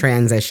 to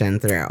transition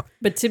through.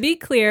 But to be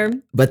clear,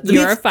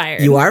 you are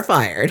fired. You are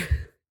fired.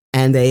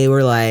 And they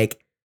were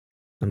like,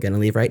 I'm going to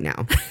leave right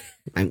now.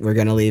 We're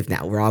going to leave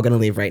now. We're all going to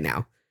leave right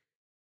now.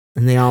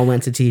 And they all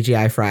went to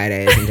TGI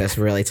Fridays and just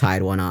really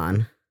tied one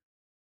on.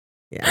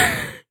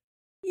 Yeah.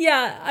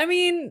 Yeah. I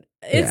mean,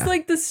 it's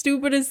like the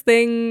stupidest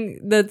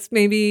thing that's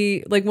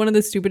maybe like one of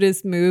the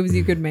stupidest moves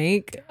you could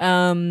make.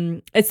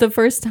 It's the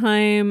first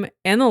time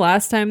and the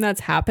last time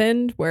that's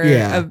happened where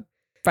a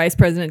vice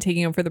president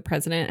taking over the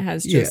president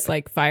has just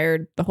like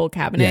fired the whole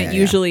cabinet.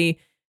 Usually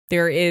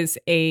there is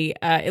a,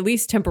 at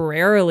least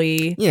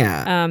temporarily,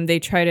 they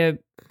try to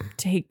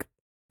take,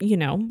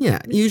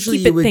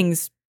 usually keep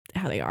things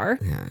how they are.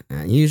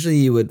 Yeah. Usually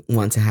you would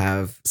want to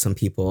have some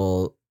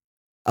people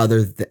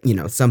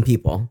some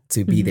people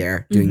to be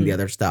there doing the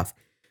other stuff.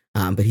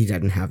 But he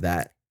didn't have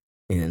that.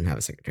 He didn't have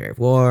a Secretary of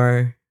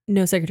War.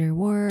 No Secretary of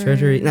War.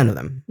 Treasury. None of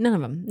them.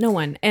 No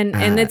one.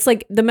 And it's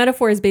like the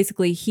metaphor is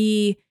basically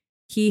he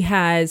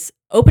has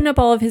opened up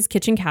all of his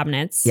kitchen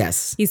cabinets.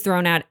 Yes. He's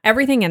thrown out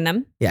everything in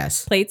them.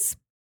 Yes. Plates,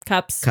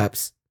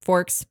 cups,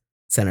 forks,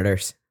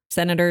 senators,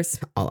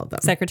 all of them.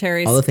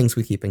 Secretaries. All the things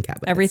we keep in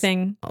cabinets.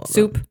 Everything.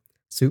 Soup.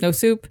 No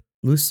soup.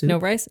 Loose soup. No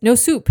rice. No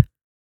soup.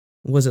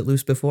 Was it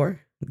loose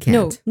before?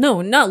 Canned.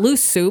 No, not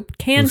loose soup.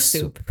 Canned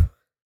soup.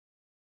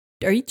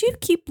 Do you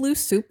keep loose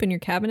soup in your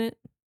cabinet?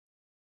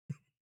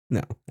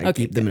 No, I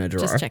keep them in a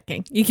drawer. Just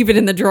checking. You keep it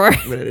in the drawer.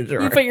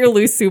 You put your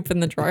loose soup in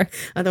the drawer.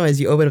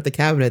 Otherwise, you open up the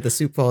cabinet, the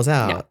soup falls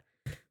out.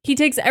 No. He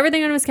takes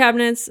everything out of his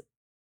cabinets,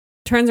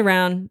 turns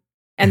around,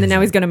 and then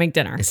now he's going to make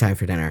dinner. It's time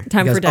for dinner. For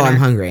dinner. Oh, I'm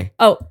hungry.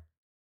 Oh,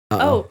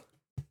 no.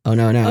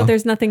 Oh,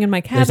 there's nothing in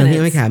my cabinet. There's nothing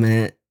in my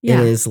cabinet.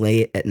 Yeah. It is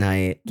late at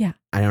night. Yeah.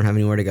 I don't have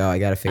anywhere to go. I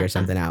got to figure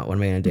something out. What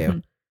am I going to do? Mm-hmm.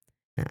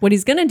 Yeah. What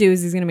he's going to do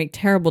is he's going to make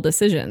terrible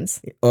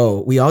decisions.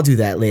 Oh, we all do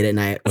that late at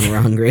night when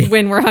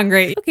we're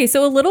hungry. Okay,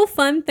 so a little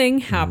fun thing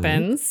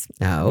happens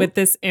with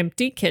this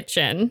empty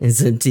kitchen.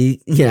 It's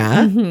empty.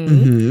 Yeah.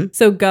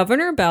 So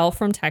Governor Bell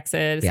from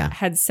Texas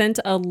had sent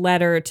a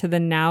letter to the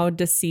now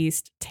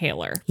deceased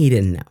Taylor. He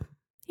didn't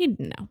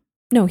know.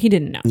 No, he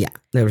didn't know. Yeah,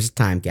 there was a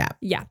time gap.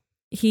 Yeah.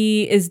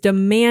 He is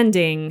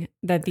demanding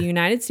that the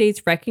United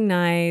States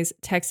recognize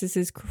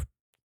Texas's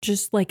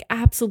just like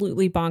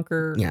absolutely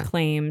bonker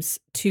claims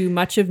to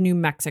much of New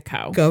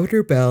Mexico.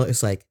 Governor Bell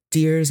is like,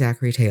 dear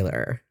Zachary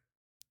Taylor,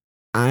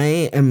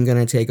 I am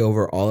going to take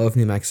over all of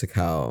New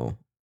Mexico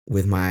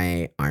with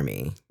my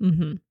army.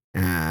 Mm-hmm.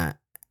 And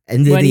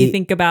what do you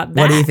think about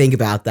that? What do you think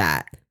about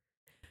that?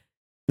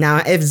 Now,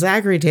 if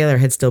Zachary Taylor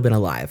had still been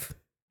alive,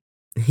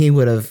 he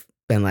would have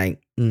been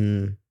like,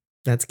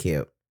 that's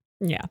cute.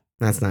 Yeah.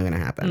 That's not going to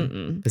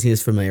happen because he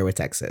was familiar with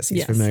Texas.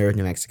 He's familiar with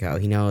New Mexico.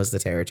 He knows the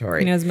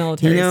territory. He knows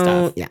military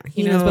stuff. Yeah.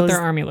 He knows what their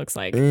army looks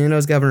like. He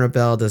knows Governor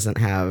Bell doesn't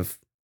have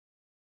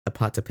a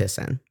pot to piss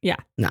in. Yeah.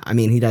 No, I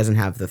mean, he doesn't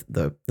have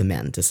the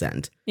men to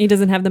send. He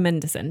doesn't have the men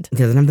to send. He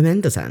doesn't have the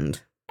men to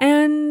send.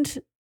 And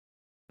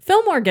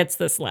Fillmore gets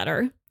this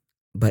letter.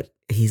 But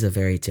he's a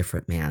very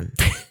different man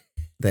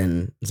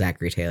than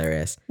Zachary Taylor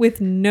is.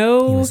 With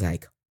no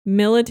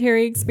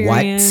military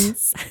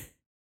experience. What?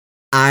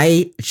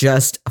 I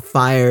just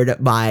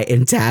fired my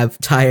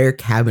entire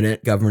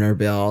cabinet, Governor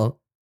Bell.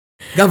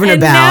 Governor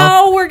Bell.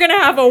 Now we're going to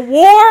have a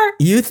war?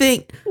 You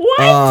think?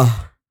 What?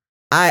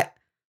 I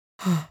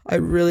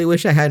really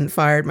wish I hadn't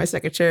fired my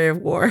Secretary of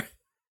War.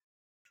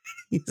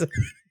 He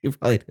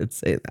probably did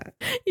say that.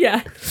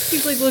 Yeah.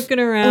 He's like looking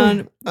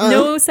around.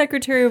 No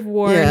Secretary of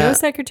War, no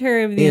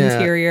Secretary of the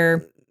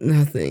Interior.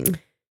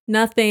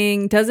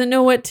 Nothing. Doesn't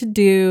know what to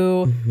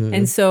do. Mm-hmm.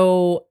 And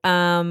so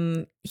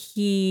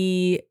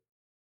he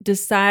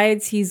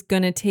decides he's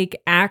going to take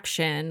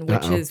action,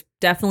 which is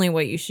definitely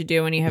what you should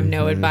do when you have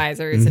no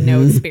advisors and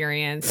no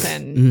experience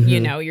and,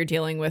 you're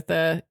dealing with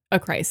a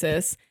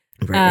crisis.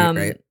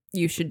 Right.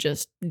 You should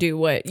just do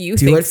what you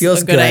think is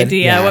a good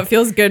idea, what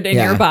feels good in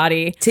your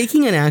body.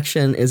 Taking an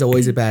action is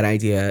always a bad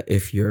idea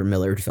if you're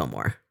Millard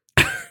Fillmore.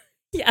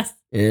 Yes.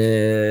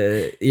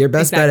 Your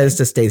best bet is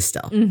to stay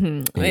still.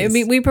 Mm-hmm. I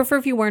mean, we prefer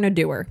if you weren't a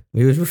doer.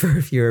 We would prefer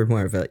if you're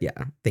more of a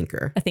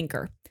thinker. A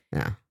thinker.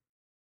 Yeah.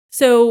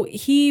 So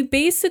he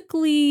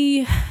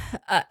basically,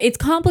 it's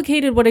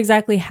complicated what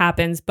exactly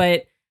happens,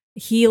 but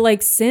he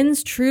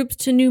sends troops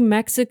to New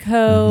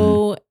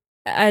Mexico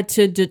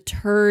to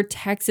deter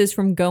Texas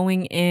from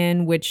going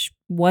in, which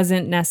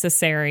wasn't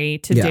necessary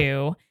to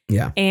do.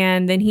 Yeah.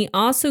 And then he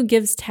also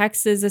gives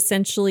Texas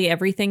essentially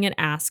everything it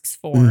asks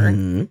for.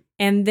 Mm-hmm.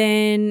 And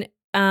then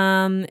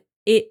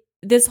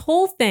this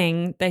whole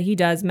thing that he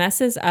does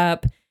messes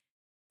up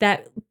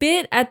that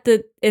bit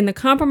in the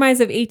Compromise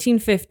of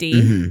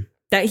 1850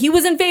 that he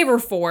was in favor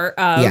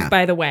of,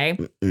 by the way,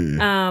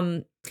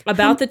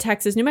 about the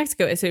Texas-New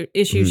Mexico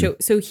issue.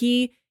 So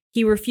he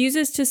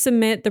refuses to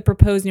submit the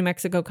proposed New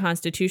Mexico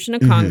Constitution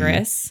to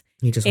Congress.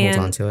 He just holds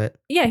on to it.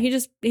 Yeah,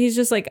 he's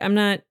just like,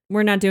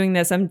 we're not doing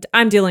this.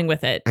 I'm dealing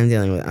with it. I'm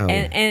dealing with it. Oh.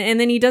 And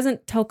then he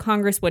doesn't tell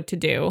Congress what to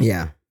do.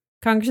 Yeah.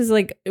 Congress is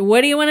like,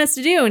 what do you want us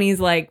to do? And he's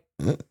like,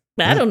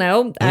 I don't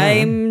know.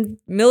 I'm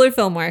Millard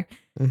Fillmore.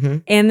 Mm-hmm.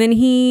 And then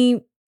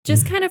he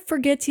just kind of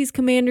forgets he's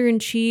commander in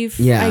chief,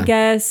 I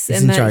guess.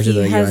 He's in charge of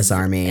the U.S.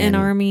 Army. An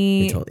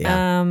army. So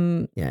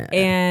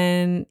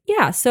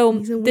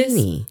he's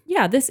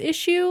a this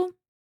issue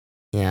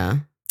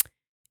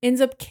ends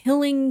up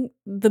killing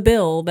the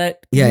bill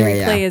that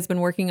Henry Clay has been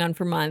working on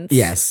for months.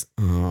 Yes.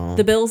 Oh.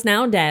 The bill's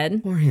now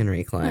dead. Poor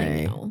Henry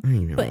Clay. I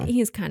know. But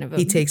he's kind of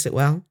he takes it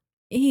well?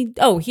 He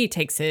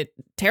takes it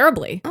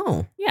terribly.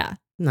 Oh. Yeah.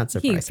 Not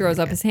surprised. He throws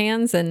up his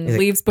hands and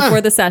leaves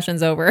before the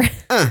session's over.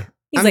 I'm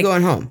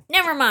going home.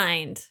 Never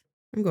mind.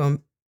 I'm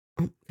going.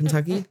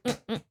 Kentucky?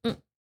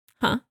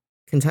 Huh?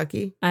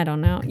 Kentucky? I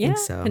don't know. I think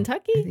so.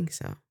 Kentucky? I think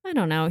so. I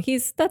don't know.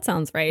 That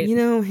sounds right.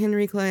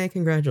 Henry Clay,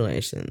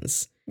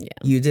 congratulations. Yeah.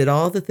 You did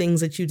all the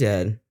things that you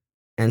did.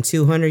 And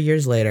 200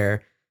 years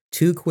later,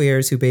 two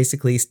queers who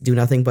basically do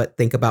nothing but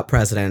think about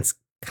presidents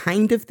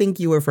kind of think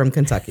you were from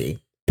Kentucky.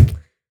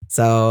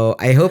 So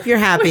I hope you're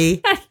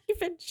happy. I'm not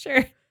even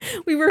sure.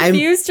 We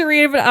refused to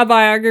read a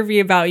biography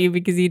about you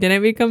because you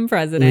didn't become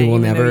president. We will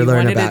never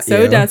learn about you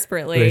so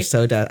desperately.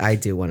 We're I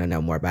do want to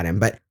know more about him,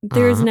 but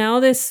there's now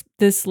this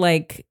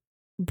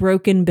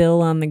broken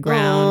bill on the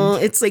ground. Oh,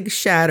 it's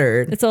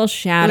shattered. It's all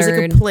shattered.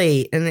 It was a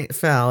plate and it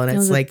fell, and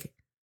it's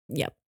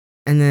yep.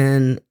 And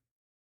then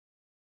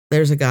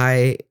there's a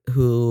guy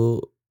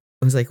who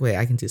was like, "Wait,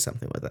 I can do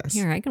something with this.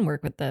 Here, I can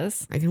work with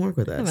this. I can work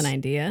with this. I have an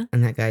idea."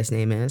 And that guy's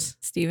name is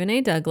Stephen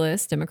A.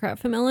 Douglas, Democrat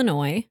from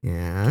Illinois.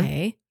 Yeah.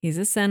 Okay. He's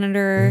a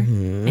senator.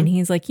 Mm-hmm. And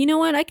he's like, you know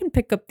what? I can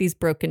pick up these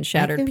broken,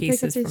 shattered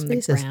pieces from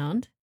the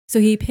ground. So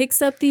he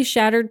picks up these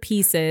shattered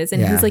pieces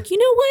and he's like, you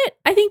know what?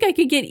 I think I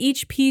could get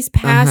each piece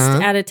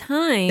passed at a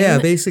time. Yeah,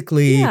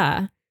 basically.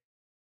 Yeah.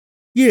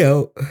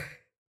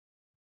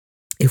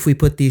 If we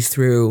put these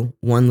through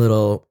one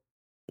little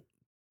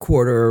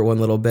quarter, one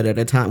little bit at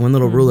a time, one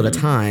little rule at a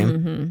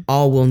time,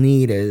 all we'll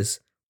need is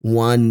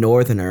one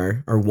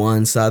northerner or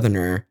one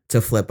southerner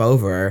to flip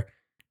over.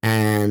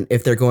 And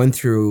if they're going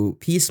through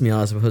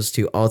piecemeal as opposed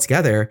to all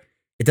together,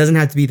 it doesn't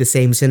have to be the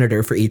same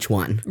senator for each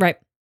one. Right.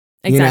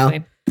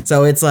 Exactly.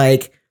 So it's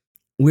like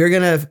we're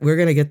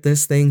gonna get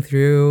this thing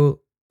through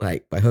by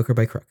hook or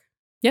by crook.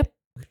 Yep.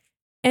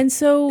 And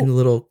so in the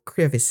little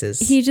crevices,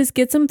 he just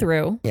gets them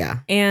through. Yeah.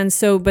 And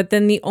so, but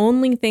then the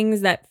only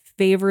things that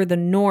favor the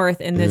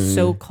North in this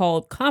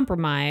so-called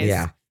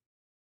compromise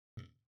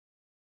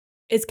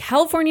is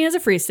California as a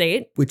free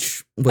state,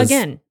 which was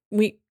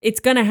it's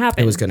gonna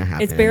happen. It was gonna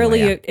happen. It's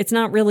barely. It's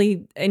not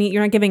really any.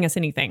 You're not giving us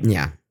anything.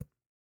 Yeah.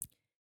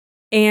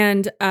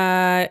 And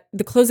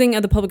the closing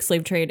of the public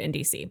slave trade in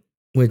DC,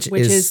 which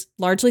is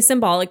largely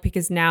symbolic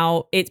because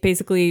now it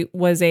basically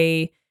was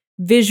a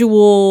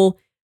visual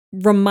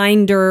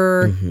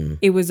reminder. Mm-hmm.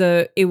 It was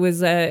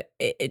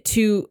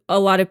to a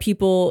lot of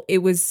people, it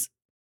was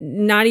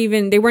not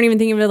even, they weren't even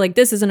thinking of it like,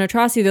 this is an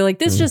atrocity. They're like,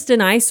 this is just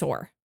an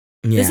eyesore.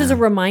 Yeah. This is a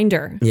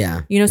reminder.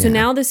 Yeah. So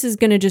now this is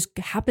going to just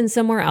happen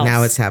somewhere else.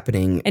 Now it's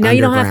happening. And now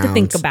you don't have to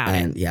think about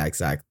it. Yeah,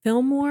 exactly.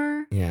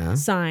 Fillmore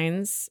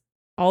signs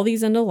all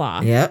these into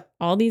law. Yep.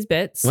 All these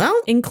bits.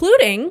 Well,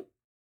 including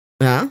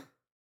the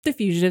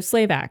Fugitive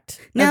Slave Act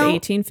of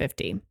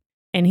 1850.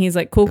 And he's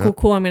like, cool.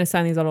 I'm going to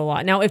sign these into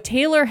law. Now, if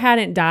Taylor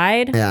hadn't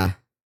died,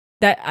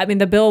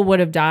 the bill would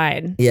have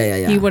died.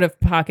 Yeah. He would have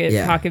pocket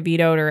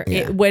vetoed, or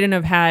it wouldn't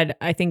have had,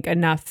 I think,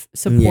 enough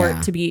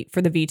support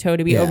for the veto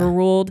to be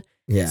overruled.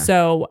 Yeah.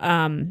 So,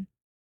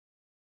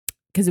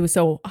 because it was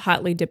so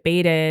hotly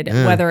debated,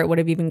 whether it would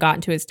have even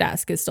gotten to his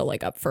desk is still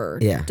like up for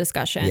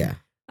discussion. Yeah.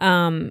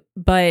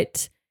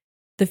 But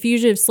the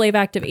Fugitive Slave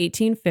Act of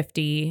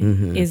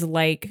 1850 is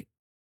like,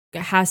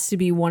 has to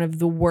be one of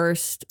the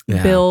worst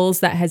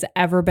bills that has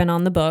ever been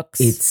on the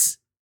books.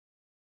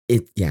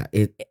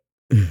 The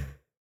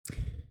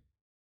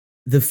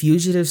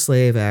Fugitive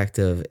Slave Act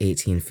of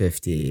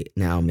 1850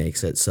 now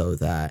makes it so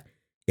that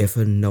if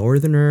a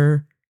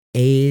Northerner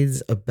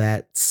aids,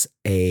 abets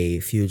a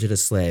fugitive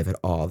slave at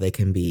all, they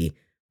can be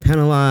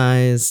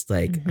penalized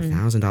like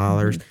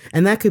 $1,000.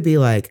 And that could be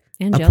like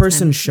a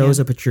person shows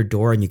up at your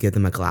door and you give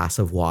them a glass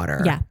of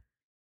water. Yeah.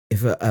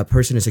 If a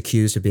person is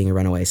accused of being a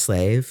runaway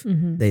slave,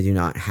 they do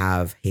not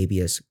have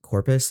habeas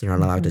corpus. They're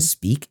not allowed to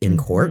speak in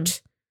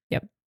court.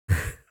 Yep.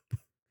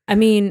 I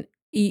mean,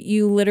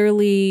 you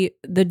literally,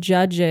 the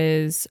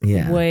judges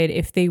would,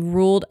 if they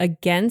ruled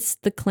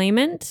against the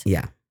claimant,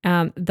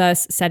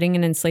 thus setting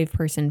an enslaved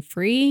person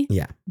free,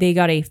 they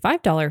got a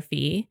 $5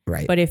 fee.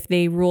 Right. But if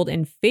they ruled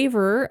in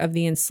favor of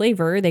the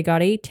enslaver, they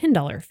got a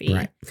 $10 fee.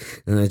 Right.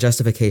 And the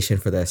justification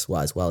for this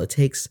was, well, it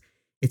takes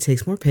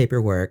more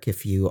paperwork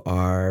if you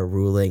are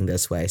ruling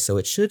this way, so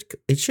it should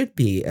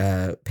be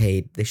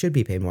paid. They should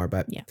be paid more,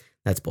 but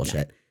that's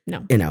bullshit.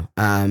 No.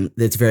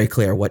 It's very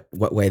clear what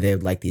way they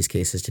would like these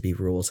cases to be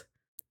ruled.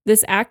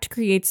 This act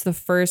creates the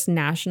first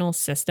national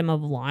system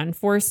of law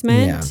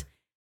enforcement.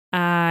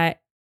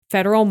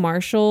 Federal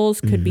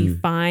marshals could be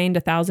fined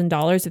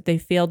 $1,000 if they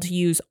failed to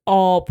use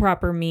all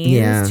proper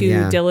means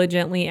to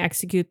diligently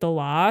execute the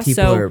law.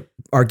 People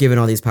are given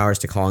all these powers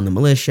to call in the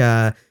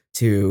militia,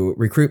 to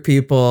recruit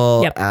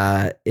people. Yep.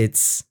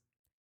 It's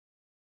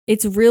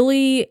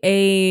really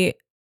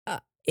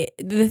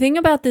the thing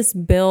about this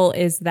bill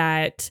is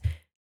that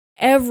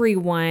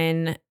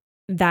everyone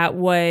that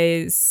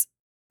was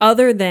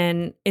other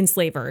than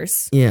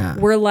enslavers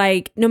were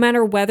like, no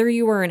matter whether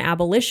you were an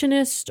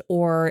abolitionist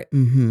or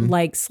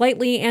like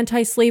slightly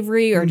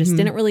anti-slavery or just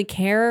didn't really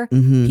care,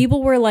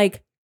 people were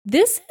like,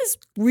 this is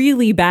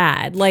really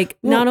bad. Like,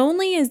 not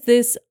only is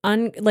this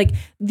like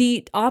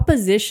the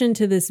opposition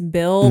to this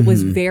bill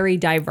was very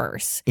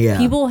diverse. Yeah.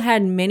 People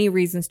had many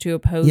reasons to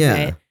oppose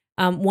it.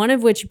 One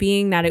of which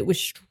being that it was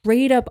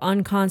straight up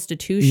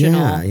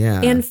unconstitutional.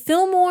 Yeah. And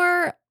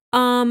Fillmore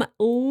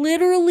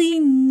literally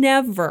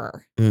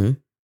never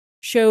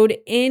showed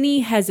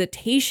any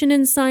hesitation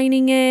in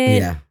signing it.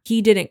 Yeah.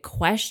 He didn't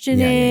question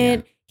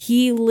it.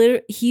 Yeah.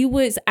 He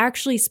was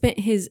actually spent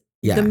his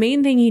the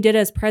main thing he did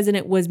as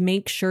president was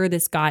make sure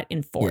this got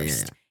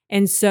enforced. Yeah.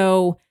 And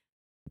so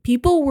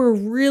people were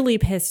really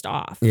pissed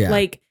off. Yeah.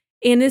 Like,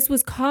 and this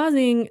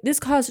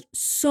caused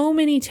so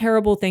many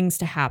terrible things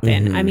to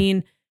happen. I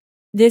mean,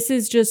 this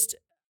is just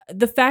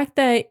the fact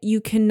that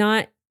you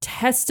cannot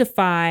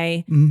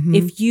testify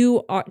if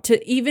you are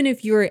even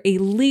if you're a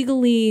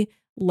legally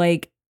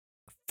like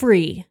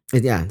free.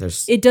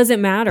 It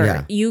doesn't matter.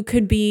 Yeah. You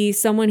could be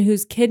someone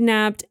who's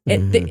kidnapped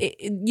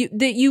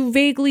that you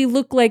vaguely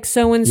look like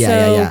so and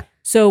so.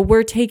 So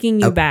we're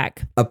taking you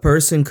back. A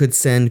person could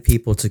send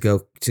people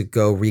to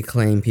go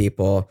reclaim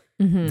people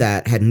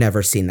that had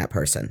never seen that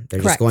person. They're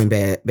just going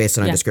based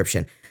on a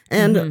description.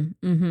 And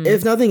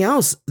if nothing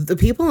else, the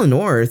people in the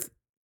North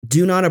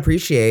do not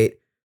appreciate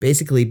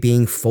basically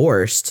being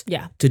forced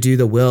to do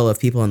the will of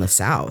people in the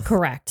South.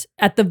 Correct.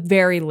 At the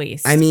very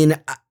least. I mean,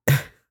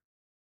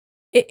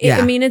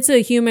 I mean, it's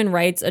a human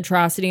rights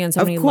atrocity on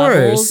so many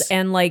levels.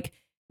 And like,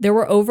 there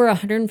were over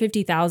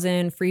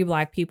 150,000 free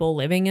Black people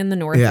living in the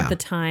North at the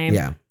time.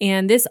 Yeah.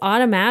 And this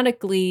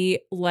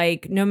automatically,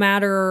 like, no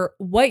matter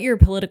what your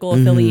political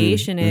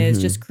affiliation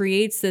is, just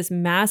creates this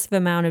massive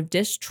amount of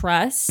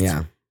distrust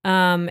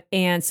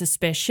and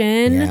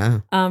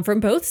suspicion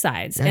from both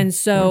sides. Yeah. And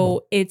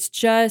so it's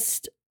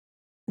just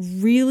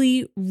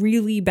really,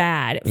 really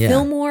bad. Yeah.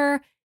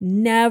 Fillmore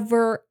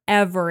never,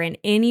 ever in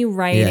any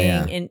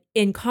writing and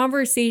in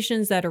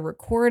conversations that are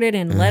recorded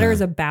and letters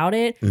about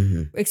it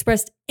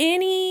expressed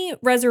any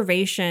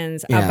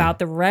reservations about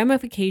the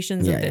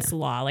ramifications of this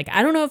law. Like,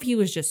 I don't know if he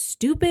was just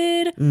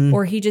stupid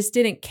or he just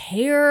didn't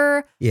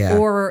care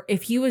or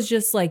if he was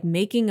just like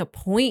making a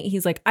point.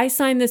 He's like, I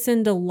signed this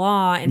into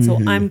law and so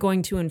I'm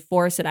going to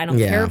enforce it. I don't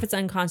care if it's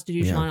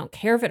unconstitutional. I don't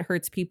care if it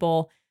hurts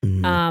people.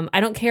 I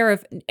don't care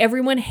if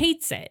everyone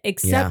hates it,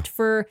 except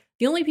for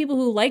the only people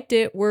who liked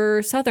it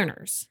were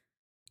Southerners.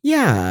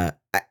 Yeah.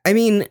 I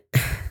mean,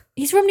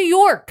 he's from New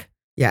York.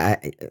 Yeah.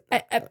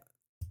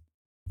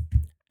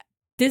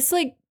 This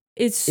like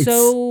is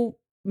so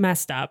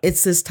messed up.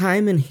 It's this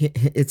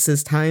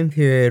time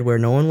period where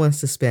no one wants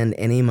to spend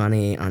any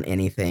money on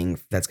anything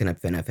that's going to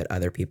benefit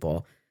other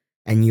people,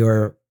 and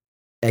you're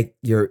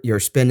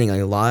spending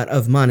a lot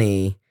of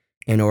money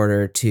in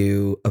order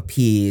to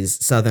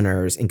appease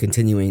Southerners in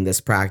continuing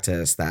this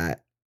practice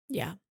that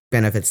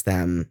benefits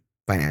them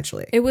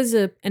financially. It was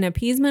an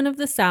appeasement of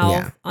the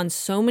South on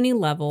so many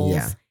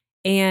levels,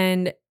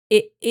 and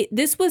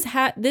these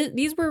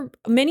were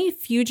many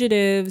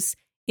fugitives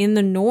in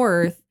the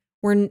North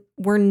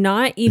were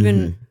not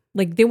even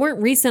like, they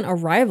weren't recent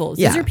arrivals.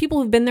 These are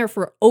people who've been there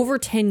for over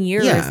 10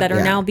 years that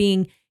are now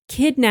being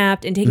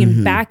kidnapped and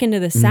taken back into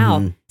the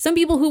South. Some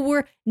people who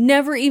were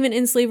never even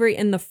in slavery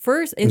in the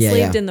first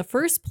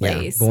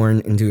place.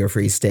 Born into a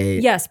free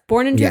state. Yes,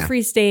 born into a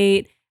free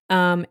state.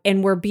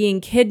 And were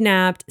being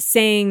kidnapped,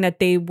 saying that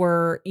they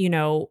were,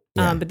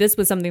 but this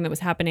was something that was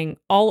happening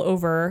all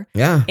over.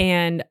 Yeah.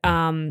 And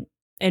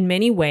in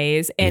many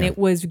ways. And it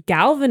was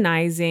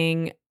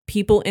galvanizing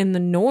people in the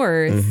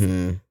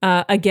North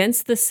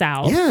against the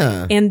South.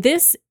 Yeah. And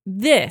this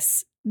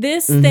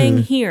thing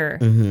here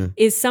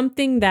is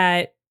something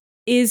that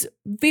is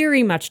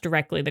very much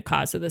directly the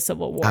cause of the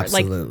Civil War.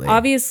 Absolutely. Like,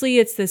 obviously,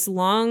 it's this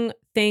long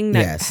thing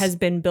that has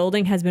been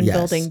building,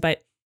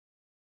 but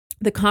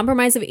the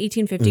Compromise of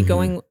 1850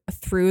 going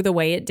through the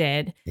way it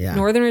did,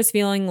 Northerners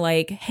feeling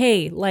like,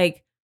 hey,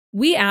 like,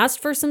 we asked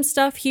for some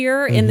stuff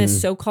here in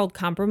this so-called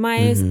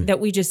compromise that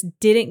we just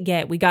didn't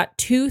get. We got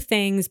two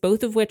things,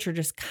 both of which are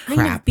just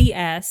kind of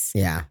BS.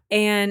 Yeah.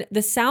 And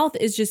the South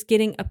is just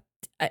getting,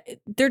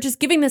 they're just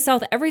giving the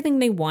South everything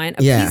they want,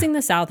 appeasing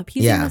the South.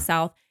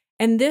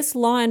 And this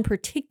law in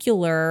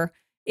particular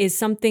is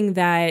something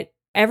that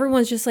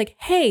everyone's just like,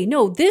 hey,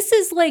 no, this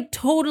is like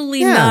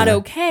totally not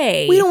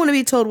okay. We don't want to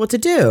be told what to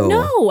do.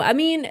 No, I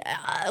mean,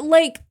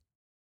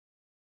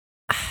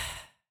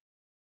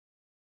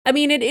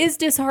 it is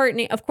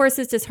disheartening. Of course,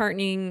 it's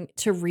disheartening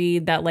to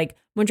read that like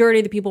majority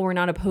of the people were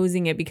not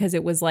opposing it because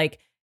it was like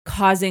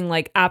causing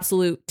like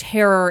absolute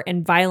terror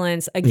and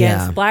violence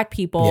against Black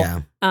people.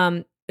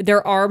 Yeah.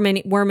 There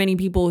were many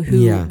people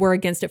who were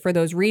against it for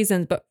those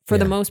reasons, but for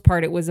the most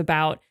part, it was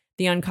about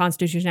the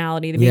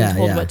unconstitutionality, the being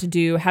told what to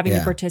do, having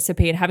to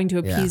participate, having to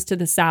appease to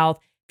the South,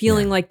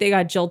 feeling like they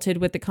got jilted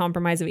with the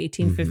Compromise of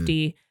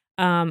 1850.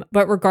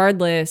 But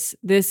regardless,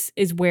 this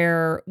is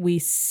where we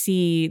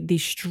see the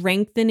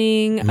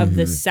strengthening of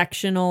the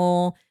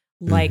sectional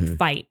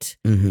fight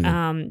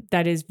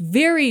that is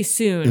very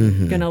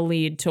soon going to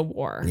lead to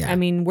war. Yeah. I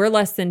mean, we're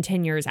less than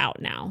 10 years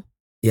out now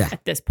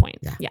at this point.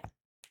 Yeah.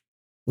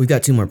 We've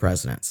got 2 more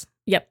presidents.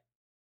 Yep.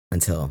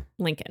 Until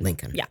Lincoln.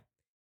 Yeah.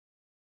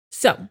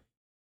 So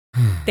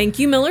thank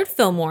you, Millard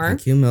Fillmore.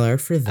 Thank you, Millard,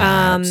 for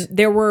that.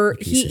 There were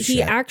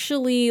he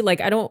actually,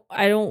 like, I don't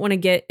want to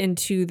get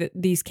into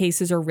these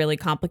cases are really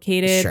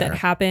complicated that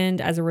happened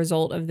as a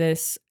result of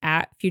this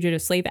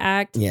Fugitive Slave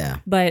Act. Yeah.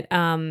 But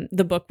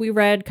the book we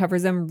read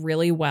covers them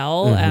really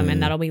well,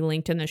 and that'll be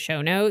linked in the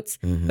show notes.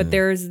 But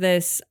there's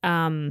this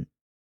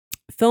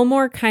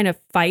Fillmore kind of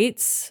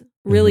fights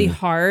really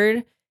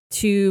hard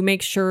to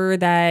make sure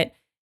that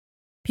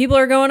people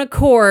are going to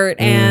court,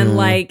 and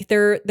like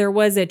there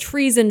was a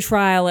treason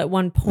trial at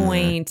one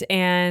point,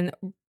 and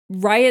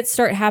riots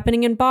start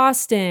happening in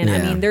Boston. I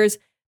mean,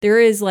 there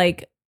is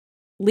like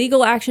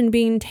legal action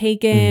being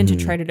taken to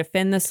try to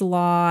defend this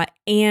law,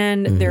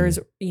 and there's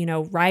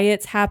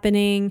riots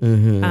happening.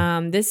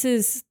 This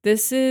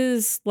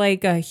is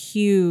like a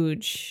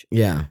huge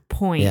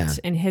point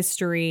in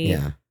history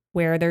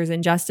where there's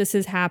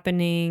injustices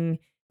happening.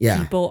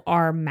 People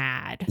are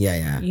mad.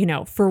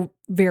 For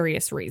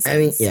various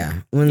reasons. I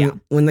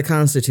mean, when the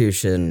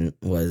Constitution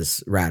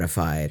was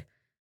ratified,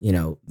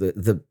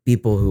 the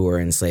people who were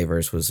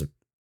enslavers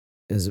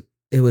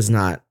it was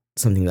not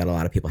something that a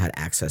lot of people had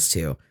access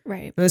to.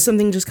 Right. It was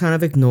something just kind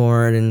of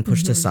ignored and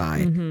pushed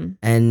aside.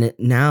 And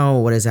now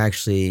what is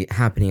actually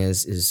happening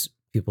is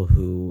people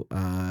who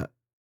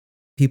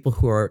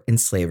are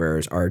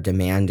enslavers are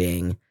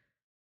demanding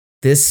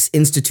this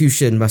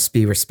institution must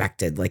be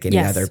respected like any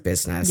other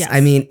business. Yes.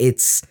 I mean,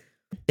 it's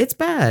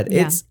bad.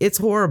 Yeah. It's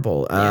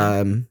horrible.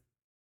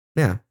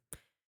 Yeah.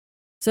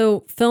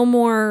 So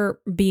Fillmore,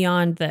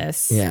 beyond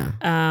this,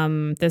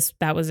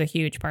 that was a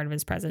huge part of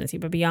his presidency.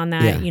 But beyond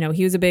that,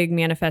 he was a big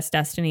Manifest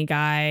Destiny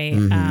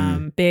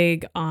guy,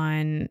 big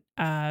on,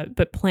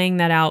 but playing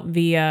that out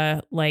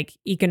via like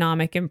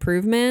economic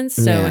improvements.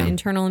 So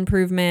internal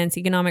improvements,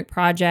 economic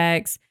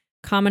projects.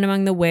 Common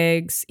among the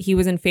Whigs. He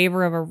was in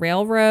favor of a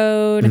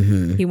railroad.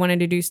 He wanted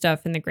to do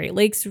stuff in the Great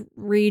Lakes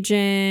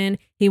region.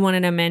 He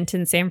wanted a mint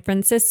in San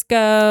Francisco.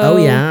 Oh,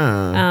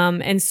 yeah.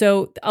 And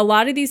so a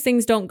lot of these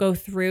things don't go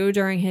through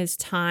during his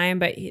time,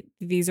 but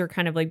these are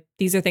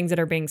things that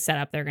are being set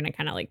up. They're going to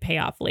kind of like pay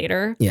off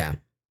later. Yeah.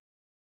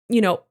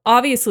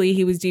 Obviously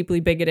he was deeply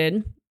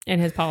bigoted in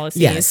his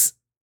policies.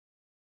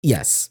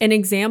 Yes. An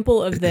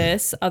example of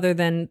this, other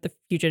than the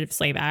Fugitive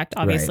Slave Act,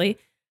 obviously,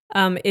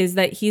 is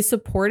that he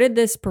supported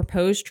this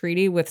proposed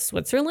treaty with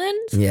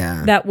Switzerland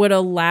Yeah. that would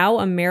allow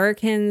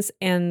Americans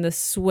and the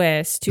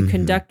Swiss to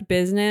conduct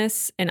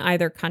business in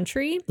either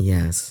country.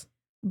 Yes.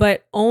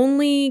 But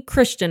only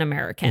Christian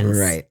Americans.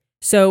 Right.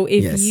 So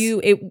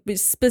it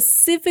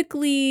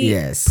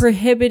specifically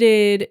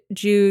prohibited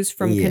Jews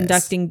from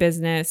conducting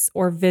business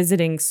or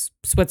visiting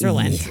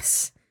Switzerland.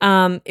 Yes.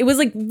 It was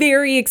like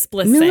very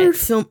explicit. Millard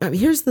film.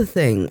 Here's the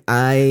thing.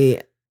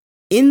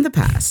 In the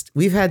past,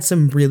 we've had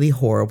some really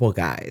horrible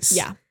guys.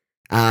 Yeah.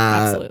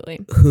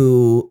 Absolutely.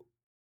 Who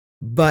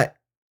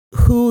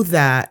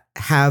that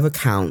have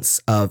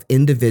accounts of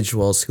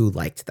individuals who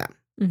liked them.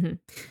 Mm-hmm.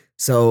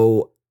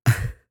 So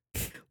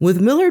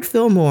with Millard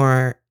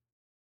Fillmore,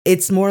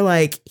 it's more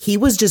like he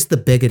was just the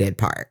bigoted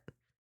part.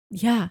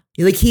 Yeah.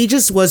 Like he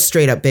just was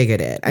straight up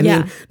bigoted. I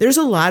mean, there's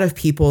a lot of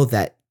people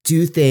that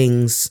do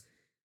things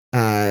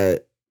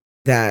that,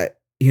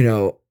 you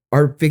know,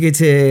 are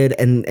bigoted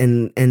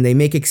and they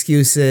make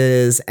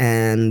excuses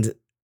and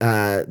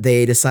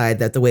they decide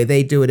that the way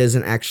they do it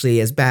isn't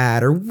actually as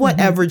bad or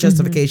whatever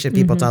justification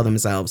people tell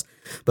themselves.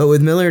 But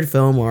with Millard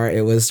Fillmore,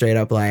 it was straight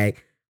up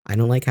like, I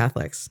don't like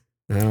Catholics.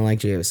 I don't like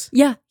Jews.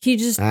 Yeah.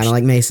 I don't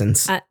like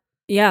Masons.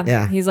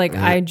 Yeah. He's like,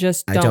 I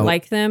just don't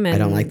like them. And I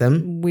don't like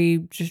them.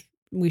 We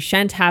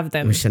shan't have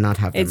them. We should not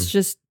have them. It's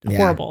just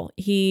horrible.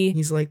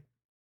 He's like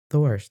the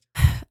worst.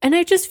 And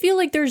I just feel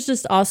like there's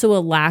just also a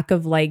lack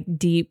of like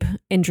deep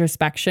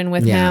introspection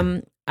with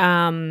him.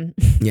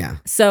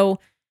 So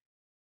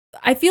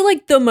I feel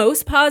like the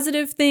most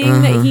positive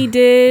thing that he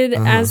did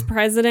as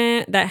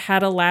president that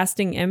had a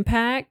lasting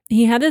impact,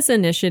 he had this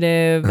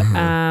initiative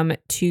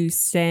to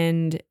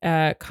send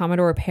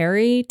Commodore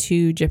Perry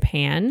to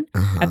Japan.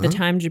 At the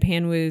time,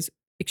 Japan was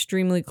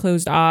extremely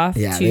closed off to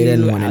they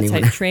didn't want outside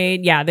anyone.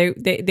 trade. Yeah,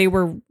 they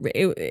were.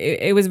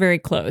 It was very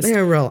closed. They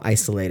were real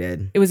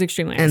isolated. It was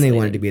extremely isolated. And they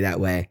wanted to be that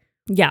way.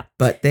 Yeah,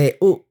 but they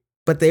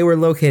were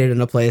located in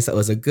a place that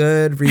was a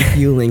good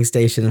refueling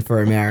station for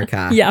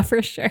America. Yeah,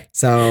 for sure.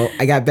 So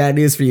I got bad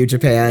news for you,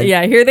 Japan.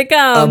 Yeah, here they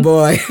come. Oh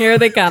boy, here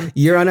they come.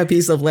 You're on a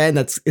piece of land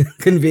that's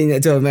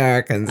convenient to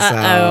Americans.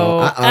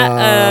 Uh-oh.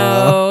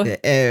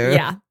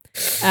 Yeah.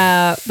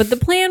 But the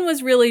plan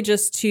was really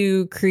just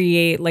to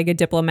create like a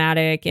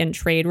diplomatic and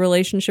trade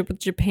relationship with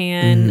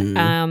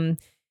Japan.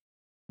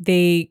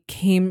 They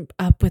came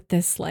up with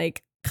this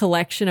like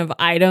collection of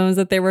items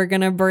that they were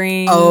gonna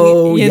bring.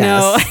 You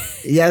know?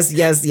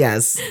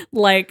 Yes.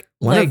 Like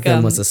one of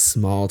them was a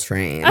small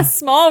train, a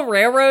small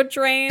railroad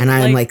train. And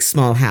I'm like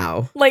small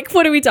how? Like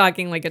what are we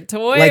talking? Like a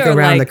toy, like or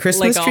around like, the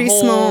Christmas like tree,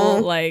 whole,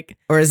 small, like,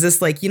 or is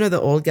this like, you know,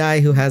 the old guy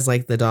who has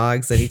like the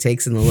dogs that he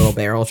takes in the little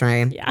barrel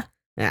train? Yeah.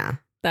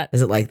 That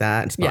is it like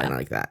that? It's probably not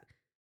like that.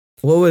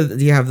 Do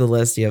you have the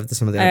list? Do you have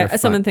some of the other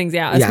some of the things?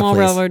 A small please.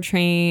 railroad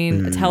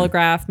train, a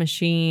telegraph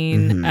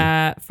machine,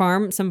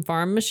 some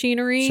farm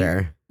machinery,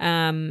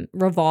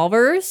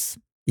 revolvers,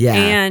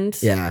 and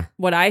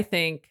what I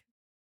think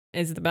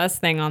is the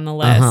best thing on the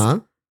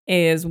list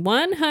is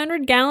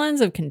 100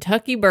 gallons of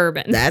Kentucky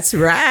bourbon. That's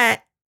right.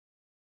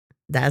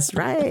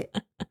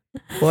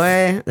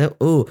 Boy, they're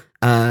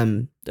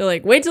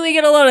like, wait till you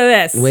get a load of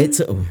this. Wait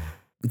till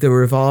the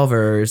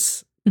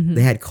revolvers.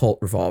 They had Colt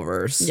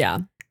revolvers.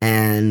 Yeah.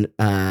 And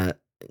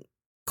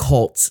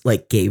Colt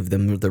like gave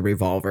them the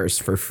revolvers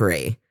for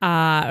free.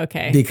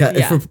 Okay.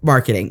 Because for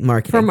marketing.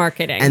 For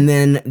marketing. And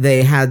then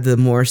they had the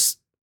Morse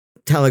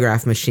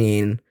telegraph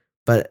machine,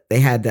 but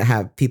they had to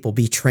have people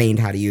be trained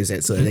how to use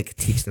it so that they could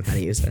teach them how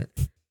to use it.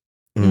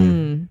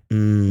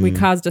 We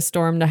caused a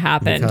storm to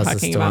happen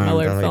talking about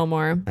Millard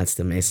Fillmore. That's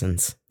the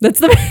Masons. They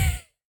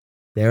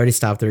already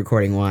stopped the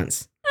recording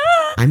once.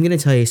 I'm going to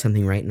tell you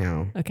something right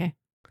now. Okay.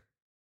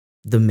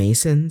 The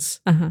Masons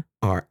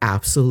are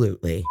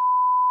absolutely.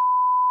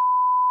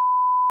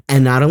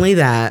 And not only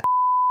that,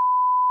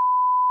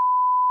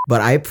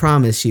 but I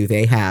promise you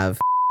they have.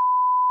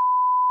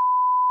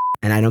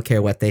 And I don't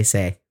care what they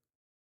say.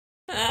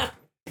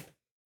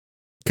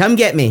 Come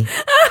get me.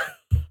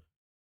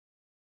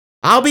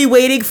 I'll be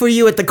waiting for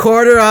you at the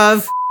corner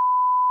of.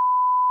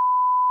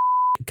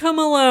 Come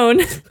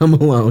alone. Come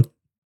alone.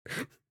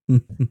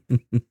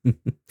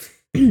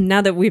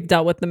 Now that we've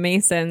dealt with the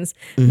Masons,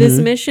 this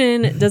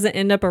mission doesn't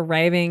end up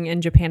arriving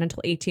in Japan until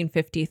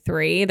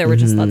 1853. There were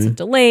just lots of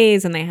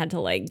delays and they had to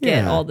like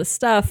get all the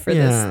stuff for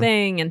this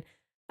thing.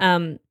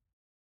 And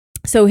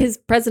so his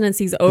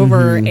presidency's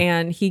over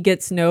and he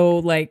gets no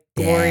like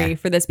glory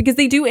for this because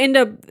they do end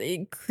up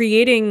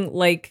creating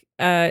like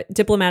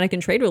diplomatic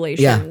and trade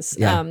relations.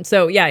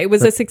 So it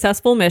was a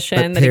successful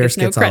mission that he gets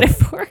no credit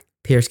for.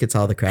 Pierce gets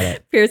all the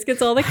credit.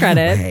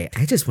 Hey,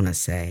 I just want to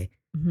say,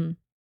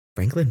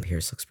 Franklin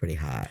Pierce looks pretty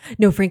hot.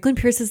 No, Franklin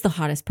Pierce is the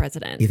hottest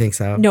president. You think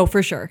so? No,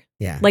 for sure.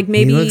 Yeah. Like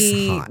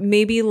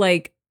maybe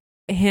like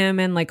him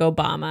and like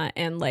Obama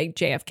and like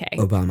JFK.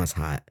 Obama's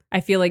hot. I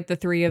feel like the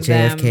three of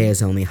them. JFK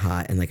is only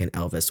hot in like an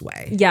Elvis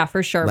way. Yeah,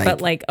 for sure. But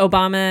like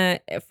Obama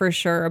for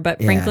sure.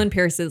 But Franklin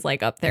Pierce is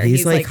like up there.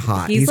 He's like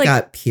hot. He's like,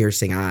 got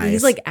piercing eyes.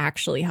 He's like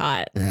actually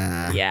hot.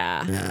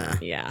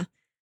 Yeah.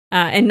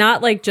 And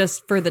not like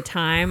just for the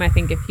time. I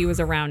think if he was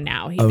around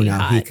now, he'd be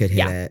hot. He could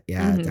hit it.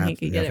 Yeah, he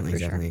could get it for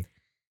sure.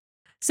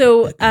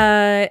 So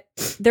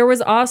there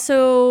was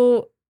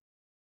also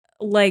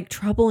like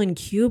trouble in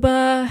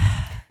Cuba.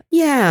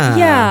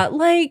 Yeah,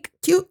 like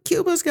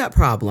Cuba's got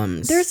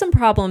problems. There's some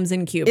problems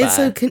in Cuba.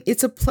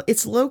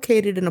 It's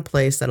located in a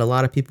place that a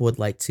lot of people would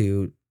like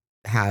to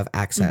have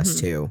access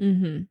to.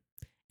 Mm-hmm.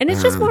 And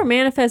it's just more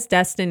manifest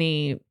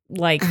destiny,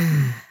 like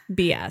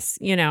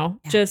BS,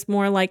 just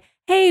more like,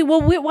 hey,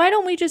 well, why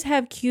don't we just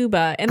have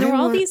Cuba? And there were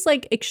all these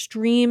like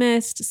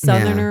extremist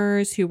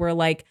Southerners who were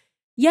like,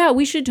 yeah,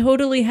 we should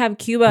totally have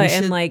Cuba.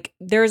 And like,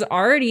 there's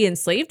already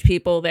enslaved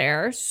people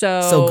there.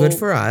 So good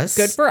for us.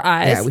 Good for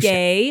us. Yeah,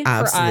 yay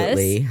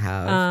absolutely for us.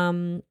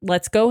 Have.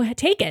 Let's go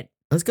take it.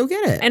 Let's go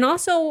get it. And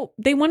also,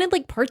 they wanted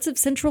like parts of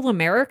Central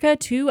America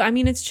too. I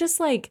mean, it's just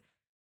like.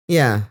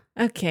 Yeah.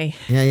 Okay.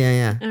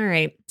 Yeah. All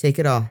right. Take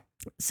it all.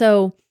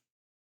 So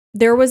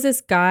there was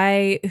this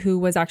guy who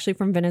was actually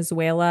from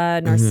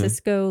Venezuela,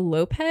 Narcisco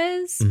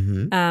Lopez,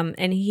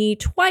 and he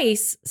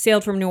twice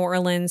sailed from New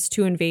Orleans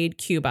to invade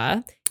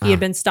Cuba. He had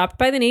been stopped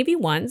by the Navy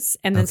once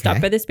and then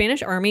stopped by the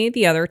Spanish Army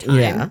the other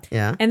time.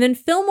 Yeah. And then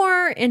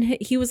Fillmore, and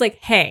he was like,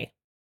 hey,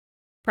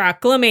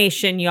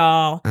 proclamation,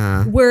 y'all.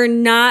 We're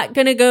not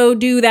going to go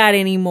do that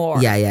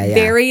anymore. Yeah.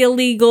 Very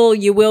illegal.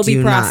 You will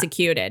be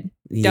prosecuted.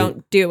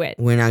 Don't do it.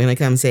 We're not going to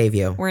come save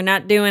you. We're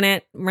not doing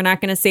it. We're not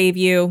going to save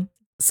you.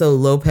 So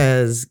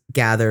Lopez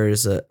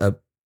gathers a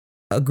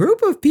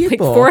group of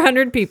people. Like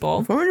 400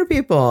 people. 400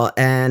 people.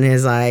 And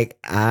is like,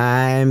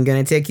 I'm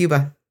going to take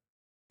Cuba.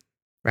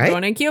 Right?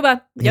 Going to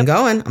Cuba. I'm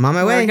going. I'm on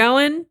my way. We're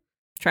going.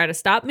 Try to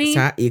stop me.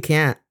 You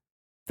can't.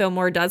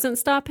 Fillmore doesn't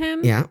stop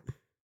him. Yeah.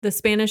 The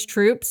Spanish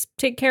troops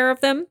take care of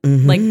them,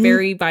 like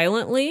very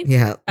violently.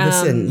 Yeah.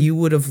 Listen, you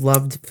would have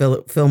loved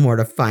Fillmore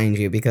to find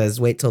you because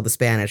wait till the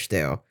Spanish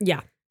do.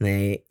 Yeah.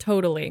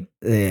 Totally.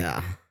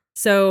 Yeah.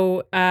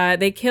 So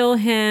they kill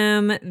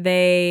him.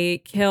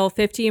 They kill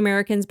 50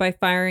 Americans by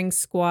firing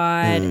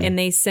squad, and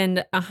they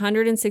send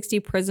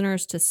 160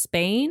 prisoners to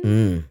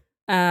Spain.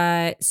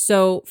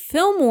 So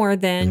Fillmore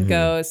then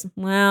goes,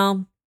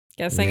 well,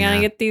 guess I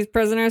gotta get these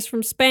prisoners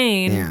from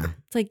Spain. Yeah.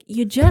 It's like,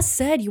 you just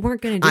said you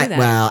weren't going to do that.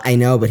 Well, I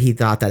know, but he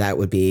thought that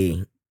would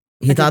be...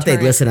 He thought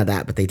they'd listen to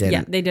that, but they didn't.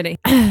 Yeah, they didn't.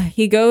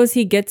 He goes,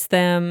 he gets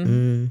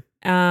them,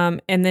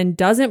 and then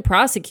doesn't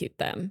prosecute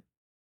them.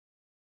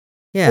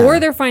 Yeah. Or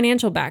their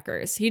financial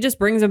backers. He just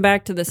brings them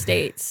back to the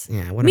States.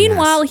 Yeah.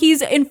 Meanwhile,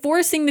 he's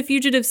enforcing the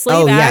Fugitive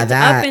Slave Act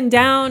up and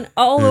down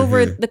all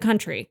over the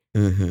country.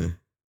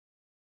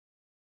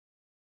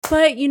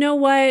 But you know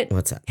what?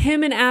 What's that?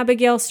 Him and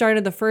Abigail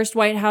started the first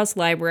White House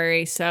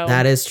library, so...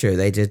 That is true.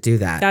 They did do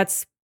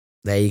that.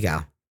 There you go.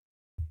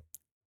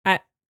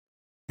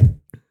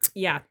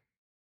 Yeah.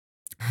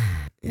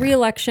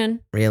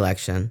 Re-election.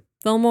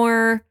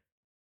 Fillmore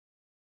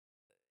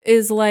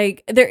is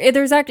like...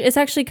 It's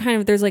actually kind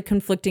of... There's like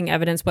conflicting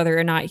evidence whether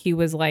or not he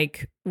was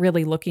like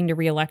really looking to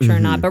re-election or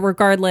not. But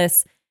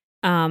regardless,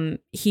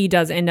 he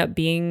does end up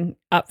being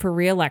up for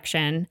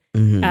re-election.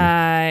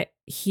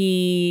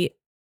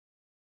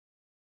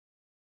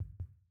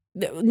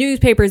 The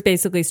newspapers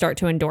basically start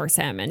to endorse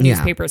him, and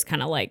newspapers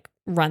kind of like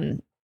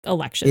run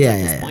elections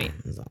at this point.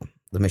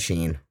 The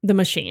machine.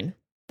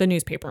 The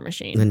newspaper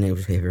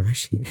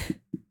machine.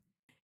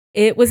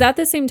 It was at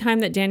the same time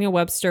that Daniel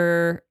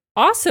Webster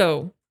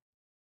also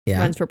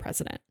runs for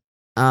president.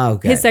 Oh,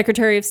 good. His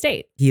Secretary of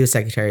State. He was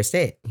Secretary of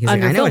State. He's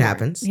like, I know what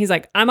happens. He's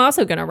like, I'm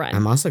also going to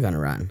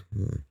run.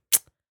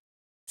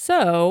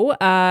 So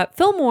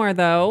Fillmore,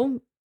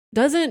 though,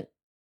 doesn't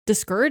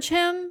discourage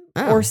him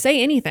or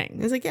say anything.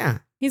 He's like, yeah.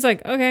 He's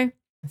like, okay.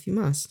 If you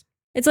must.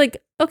 It's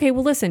like, okay,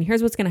 well, listen,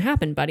 here's what's going to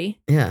happen,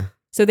 buddy. Yeah.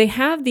 So they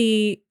have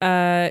the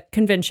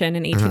convention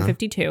in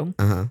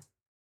 1852.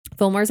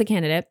 Fillmore's a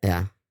candidate.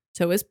 Yeah.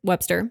 So is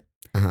Webster.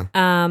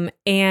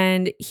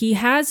 And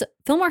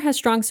Fillmore has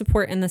strong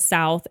support in the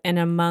South and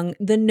among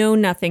the Know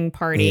Nothing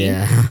Party,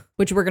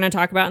 which we're going to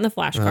talk about in the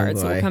flashcards.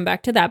 So we'll come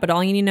back to that. But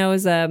all you need to know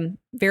is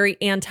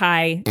very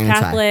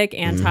anti-Catholic,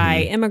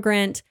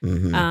 anti-immigrant,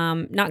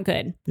 not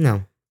good.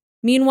 No.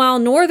 Meanwhile,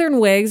 Northern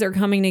Whigs are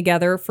coming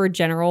together for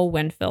General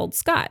Winfield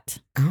Scott.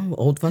 Oh,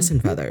 old fuss and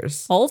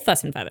feathers. Old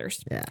fuss and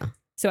feathers. Yeah.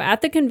 So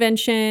at the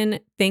convention,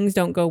 things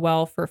don't go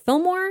well for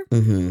Fillmore.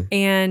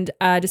 And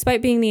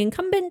despite being the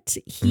incumbent,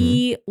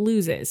 he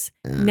loses.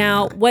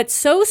 Now, what's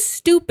so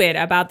stupid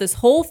about this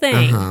whole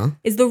thing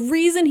is the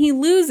reason he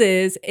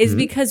loses is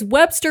because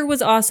Webster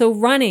was also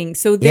running.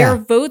 So their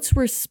votes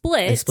were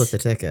split. They split the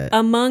ticket.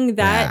 Among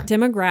that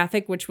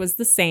demographic, which was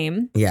the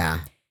same.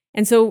 Yeah.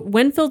 And so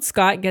Winfield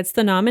Scott gets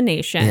the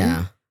nomination.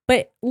 Yeah.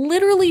 But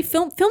literally,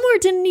 Fillmore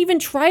didn't even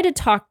try to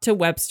talk to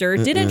Webster,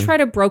 didn't try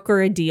to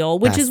broker a deal,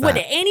 which is what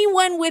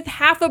anyone with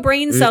half a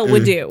brain cell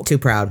would do. Too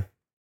proud.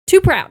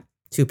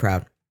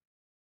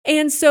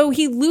 And so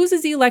he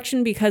loses the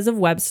election because of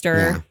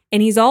Webster,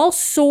 and he's all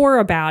sore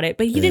about it,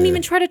 but he didn't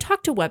even try to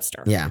talk to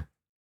Webster. Yeah.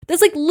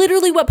 That's like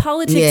literally what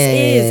politics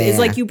is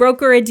like you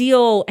broker a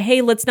deal.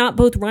 Hey, let's not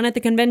both run at the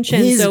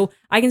convention so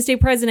I can stay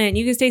president,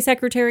 you can stay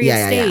Secretary of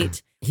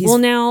State. Well,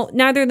 now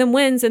neither of them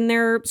wins and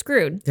they're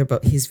screwed.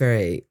 He's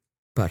very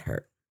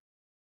butthurt.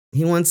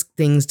 He wants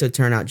things to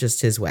turn out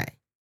just his way.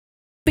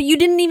 But you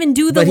didn't even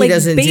do the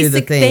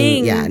basic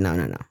thing. Yeah,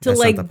 no.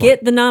 To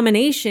get the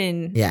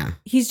nomination. Yeah.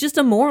 He's just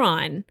a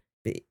moron.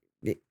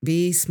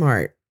 Be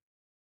smart.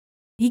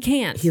 He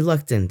can't. He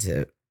lucked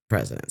into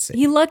presidency.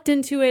 He lucked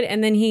into it,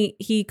 and then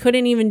he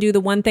couldn't even do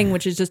the one thing,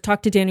 which is just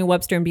talk to Daniel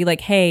Webster and be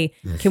like, hey,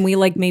 can we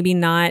maybe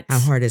not... How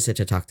hard is it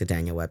to talk to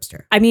Daniel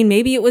Webster? I mean,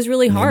 maybe it was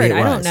really hard.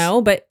 I don't know,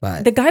 but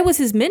the guy was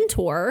his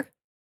mentor.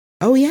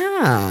 Oh,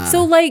 yeah.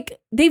 So,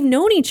 they've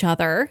known each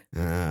other.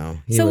 Oh.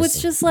 So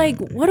it's just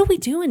what are we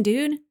doing,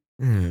 dude?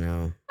 I don't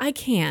know. I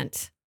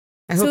can't.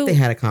 I hope they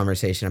had a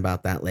conversation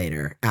about that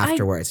later,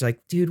 afterwards.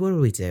 Dude, what do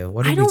we do?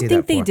 What did we do that for? I don't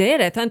think they did.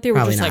 I thought they were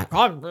Probably just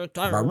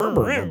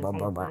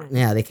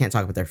yeah, they can't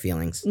talk about their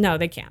feelings. No,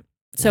 they can't.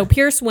 So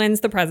Pierce wins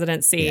the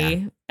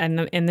presidency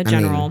and in the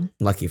general. I mean,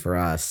 lucky for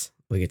us.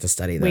 We get to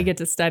study that. We get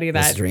to study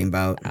that.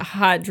 Dreamboat. A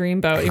hot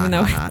dreamboat, even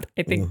though I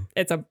think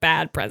it's a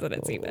bad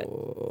presidency. But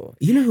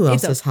you know who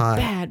else is hot?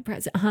 Bad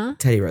president, huh?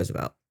 Teddy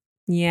Roosevelt.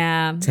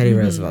 Yeah. Teddy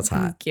Roosevelt's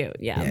hot. He's cute,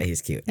 yeah. Yeah,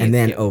 he's cute. And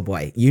then, oh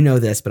boy, you know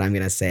this, but I'm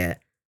going to say it.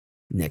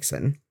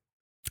 Nixon.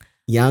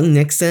 Young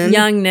Nixon.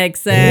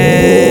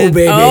 Oh,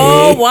 baby.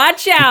 Oh,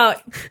 watch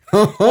out.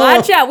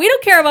 Watch out. We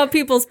don't care about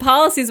people's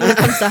policies when it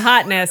comes to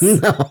hotness.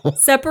 No.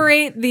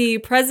 Separate the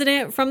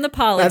president from the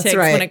politics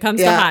when it comes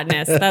to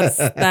hotness.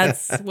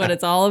 That's what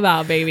it's all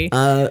about, baby.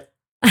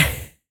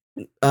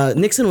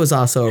 Nixon was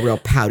also a real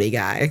pouty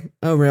guy.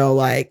 A real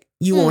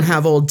you won't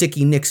have old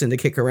Dickie Nixon to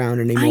kick around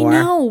anymore. I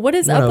know. What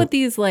is up with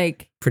these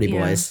pretty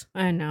boys?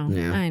 I know.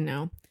 Yeah. I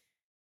know.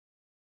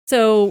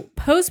 So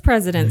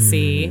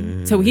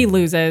post-presidency, so he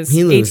loses.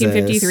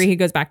 1853, he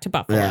goes back to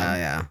Buffalo.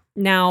 Yeah.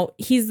 Now,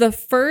 he's the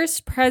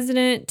first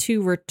president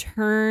to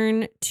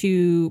return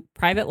to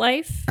private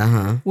life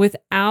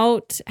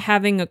without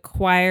having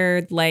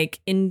acquired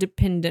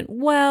independent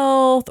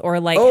wealth or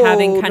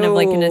having kind of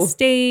an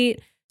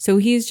estate. So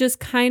he's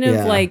just kind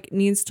of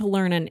needs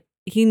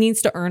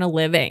to earn a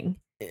living.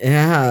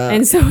 Yeah.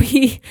 And so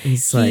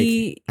he's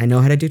I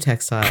know how to do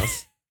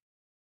textiles.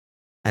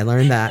 I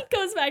learned that. He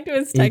goes back to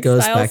his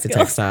textiles. To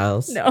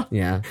textiles. No.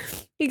 Yeah.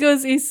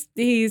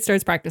 He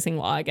starts practicing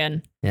law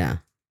again. Yeah.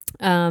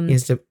 He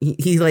has to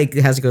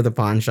go to the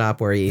pawn shop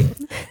where he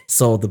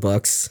sold the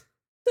books.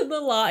 To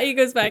the law. He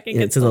goes back and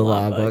gets to the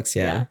law books.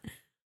 Yeah.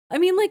 I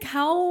mean,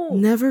 how?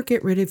 Never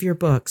get rid of your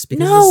books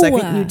because the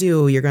second you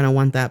do, you're going to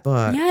want that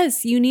book.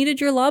 Yes. You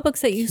needed your law books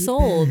that you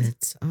sold.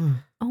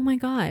 Oh my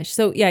gosh.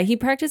 So yeah, he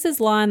practices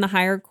law in the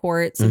higher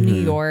courts of New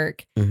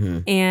York.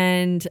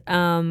 And,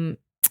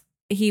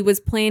 he was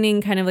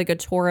planning kind of a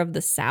tour of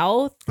the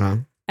South.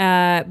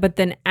 But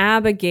then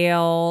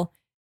Abigail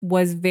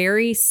was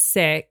very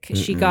sick.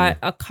 She caught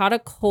a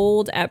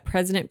cold at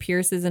President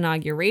Pierce's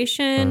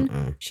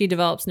inauguration. She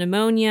develops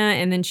pneumonia,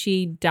 and then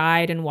she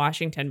died in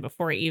Washington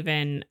before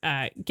even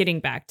getting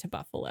back to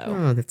Buffalo.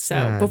 Oh, that's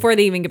sad. Before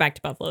they even get back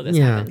to Buffalo, this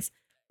happens.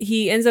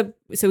 He ends up,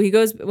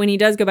 when he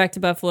does go back to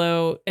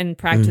Buffalo and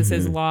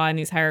practices law in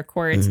these higher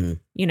courts,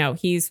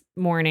 he's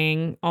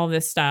mourning, all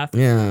this stuff.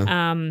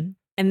 Yeah.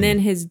 And then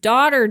his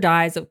daughter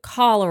dies of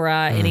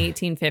cholera in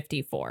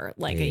 1854,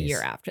 a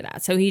year after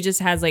that. So he just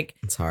has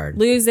it's hard.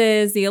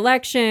 Loses the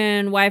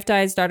election, wife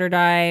dies, daughter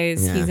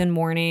dies. Yeah. He's in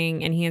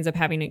mourning, and he ends up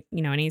having to,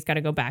 and he's got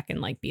to go back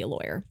and be a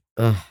lawyer.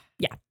 Ugh.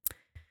 Yeah.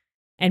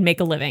 And make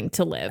a living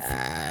to live.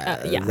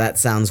 That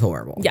sounds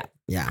horrible. Yeah.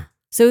 Yeah.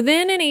 So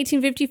then in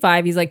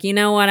 1855, he's like, you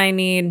know what? I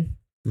need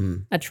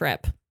a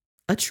trip.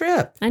 A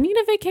trip. I need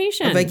a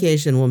vacation. A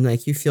vacation will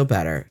make you feel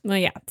better. Well,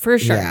 yeah, for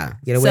sure. Yeah.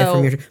 Get away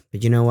from your...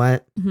 But you know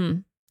what?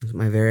 This is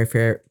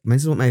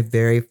what my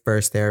very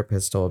first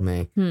therapist told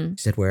me. She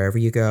said, wherever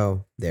you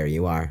go, there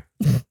you are.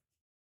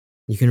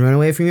 You can run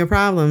away from your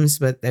problems,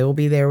 but they will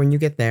be there when you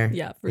get there.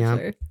 Yeah, for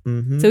sure.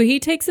 So he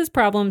takes his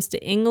problems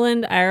to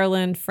England,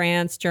 Ireland,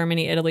 France,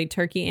 Germany, Italy,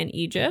 Turkey, and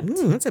Egypt.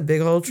 That's a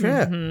big old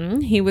trip.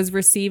 He was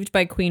received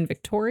by Queen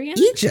Victoria.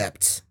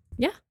 Egypt?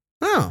 Yeah.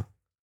 Oh.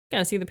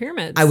 Gotta see the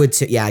pyramids. I would,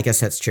 yeah, I guess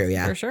that's true,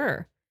 yeah. For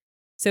sure.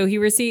 So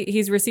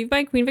he's received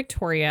by Queen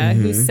Victoria,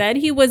 who said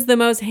he was the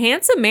most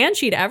handsome man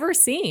she'd ever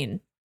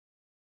seen.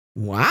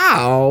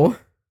 Wow.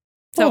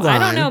 So I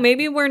don't know.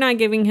 Maybe we're not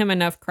giving him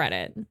enough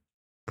credit.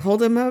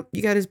 Hold him up.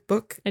 You got his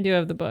book? I do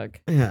have the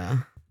book. Yeah.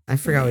 I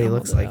forgot what he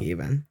looks like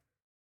even.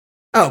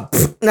 Oh,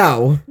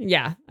 no.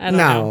 Yeah. I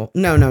don't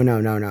know.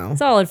 No.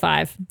 Solid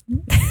 5.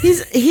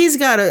 He's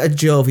got a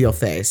jovial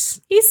face.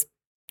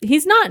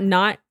 He's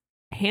not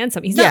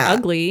handsome. He's not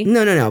ugly.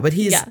 No. But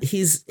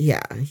he's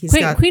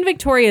Queen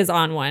Victoria's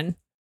on one.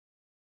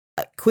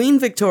 Queen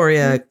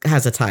Victoria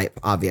has a type,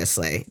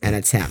 obviously, and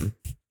it's him.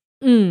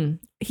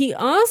 He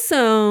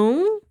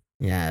also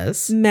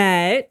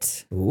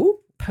met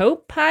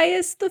Pope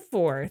Pius IV.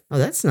 Oh,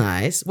 that's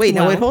nice. Wait,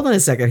 hold on a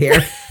second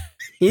here.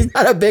 He's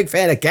not a big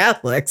fan of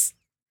Catholics.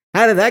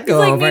 How did that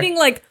go over? Meeting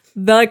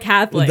the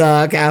Catholic.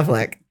 The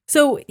Catholic.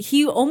 So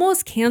he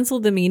almost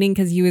canceled the meeting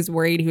because he was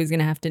worried he was going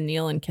to have to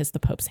kneel and kiss the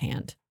Pope's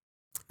hand.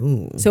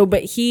 Ooh. So,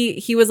 but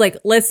he was like,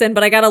 listen,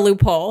 but I got a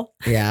loophole.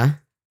 Yeah.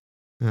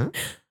 Huh?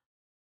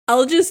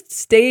 I'll just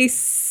stay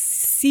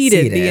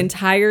seated the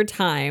entire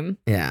time.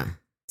 Yeah.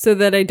 So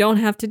that I don't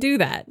have to do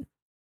that.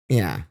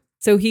 Yeah.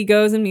 So he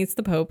goes and meets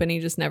the Pope and he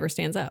just never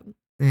stands up.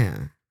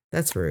 Yeah.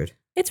 That's rude.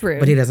 It's rude.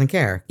 But he doesn't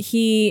care.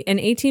 In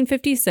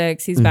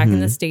 1856, he's back in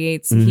the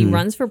States. He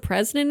runs for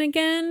president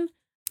again.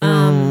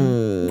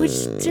 Which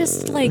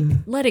just like,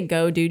 let it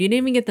go, dude. You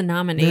didn't even get the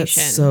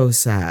nomination. That's so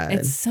sad.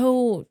 It's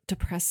so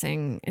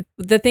depressing.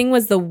 The thing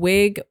was the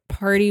Whig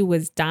Party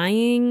was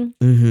dying.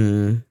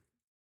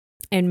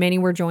 And many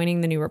were joining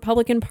the new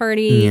Republican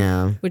Party,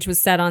 which was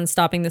set on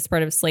stopping the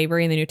spread of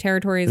slavery in the new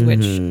territories,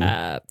 which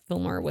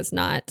Fillmore was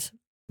not.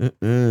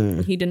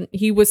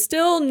 He was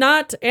still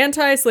not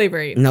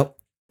anti-slavery. Nope.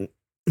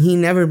 He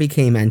never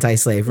became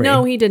anti-slavery.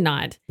 No, he did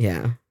not.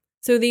 Yeah.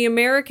 So the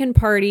American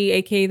Party,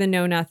 aka the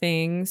Know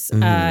Nothings,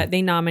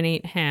 they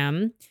nominate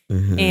him,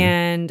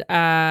 and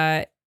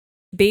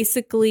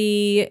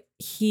basically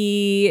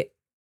he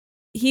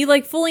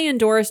like fully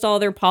endorsed all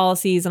their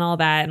policies and all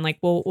that, and like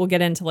we'll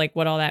get into like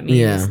what all that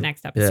means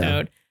next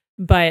episode.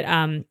 But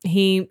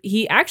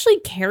he actually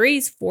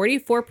carries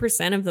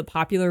 44% of the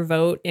popular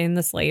vote in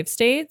the slave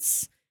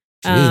states.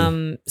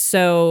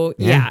 So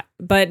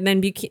but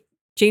then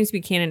James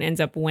Buchanan ends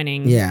up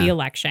winning the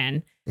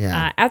election.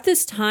 At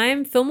this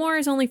time, Fillmore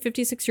is only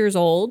 56 years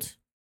old.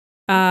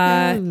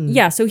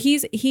 So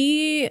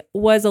he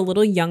was a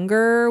little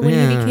younger when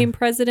he became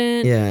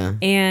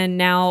president. And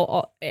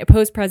now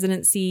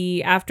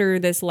post-presidency, after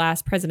this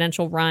last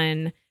presidential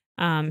run,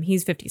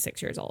 he's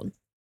 56 years old.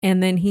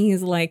 And then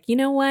he's like, you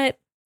know what?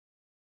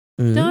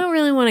 Don't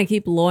really want to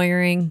keep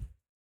lawyering.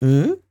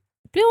 Do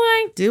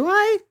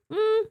I?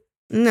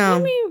 No.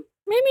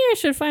 Maybe I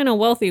should find a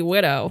wealthy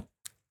widow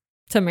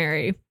to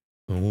marry.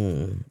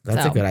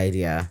 That's a good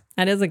idea.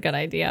 That is a good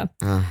idea.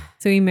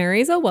 So he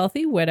marries a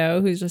wealthy widow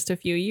who's just a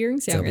few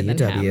years younger than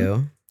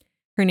him.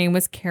 Her name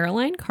was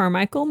Caroline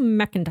Carmichael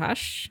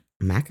McIntosh.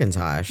 Her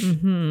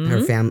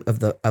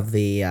of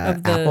the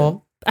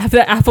Apple. Of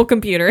the Apple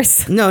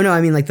computers. No,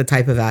 I mean like the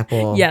type of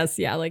apple. Yes,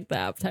 like the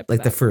type of apple.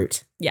 Like the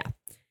fruit. Yeah.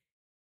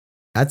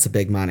 That's a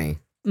big money.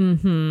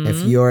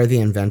 If you're the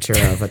inventor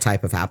of a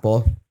type of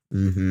apple.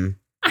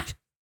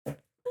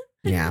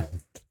 Yeah,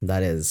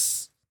 that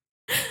is.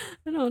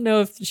 I don't know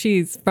if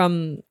she's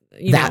from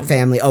that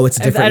family. Oh, it's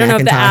a different. I don't know if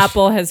the Macintosh.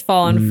 apple has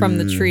fallen from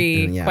the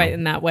tree quite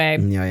in that way.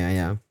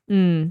 Yeah.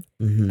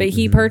 But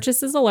he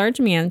purchases a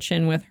large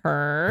mansion with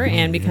her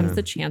and becomes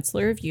the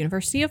chancellor of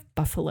University of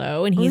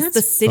Buffalo, and he's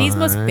the city's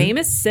most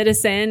famous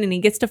citizen, and he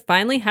gets to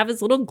finally have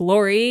his little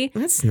glory.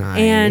 That's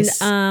nice.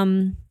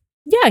 And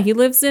he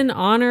lives in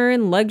honor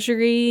and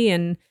luxury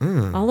and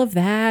all of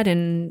that,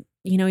 and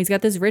he's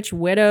got this rich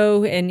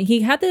widow, and he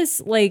had this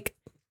like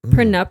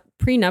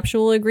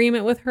prenuptial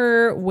agreement with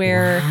her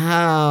where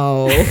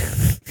I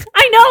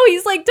know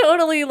he's like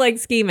totally like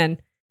scheming.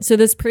 So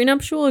this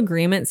prenuptial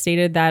agreement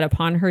stated that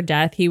upon her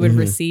death he would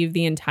receive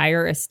the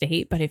entire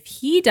estate, but if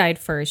he died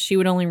first she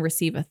would only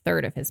receive a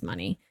third of his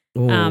money.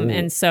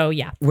 And so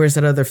where's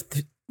that other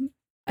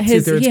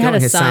he had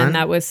a son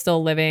that was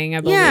still living,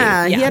 I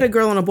believe. He had a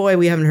girl and a boy.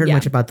 We haven't heard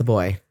much about the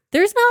boy.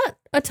 There's not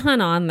a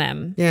ton on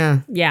them. Yeah.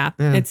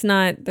 It's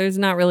not, there's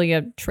not really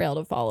a trail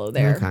to follow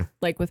there.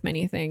 Like with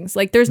many things.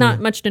 Like there's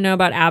not much to know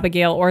about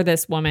Abigail or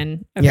this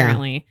woman,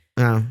 apparently.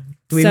 Do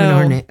we even know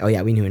her name? Oh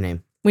yeah, we knew her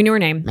name. We knew her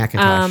name.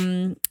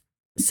 McIntosh.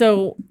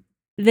 So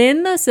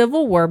then the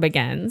Civil War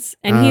begins,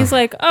 and he's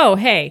like, oh,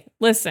 hey,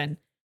 listen.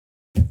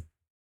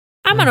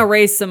 I'm going to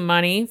raise some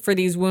money for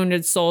these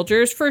wounded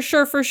soldiers, for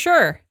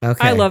sure.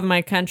 Okay. I love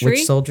my country.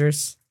 Which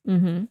soldiers?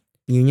 Unions?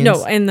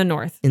 No, in the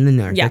North. In the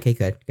North. Yeah. Okay,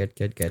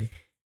 good.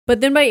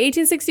 But then by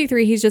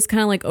 1863, he's just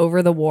kind of like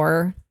over the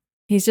war.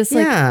 He's just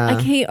like,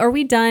 okay, are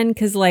we done?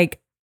 Because like,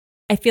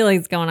 I feel like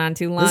it's going on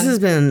too long. This has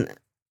been,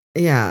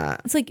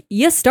 It's like,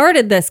 you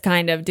started this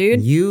kind of,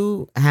 dude.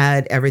 You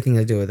had everything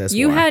to do with this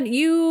war.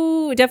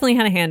 You definitely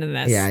had a hand in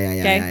this.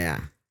 Yeah.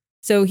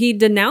 So he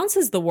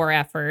denounces the war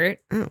effort,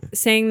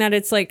 saying that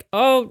it's like,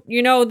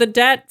 the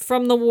debt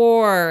from the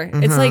war.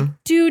 It's like,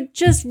 dude,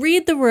 just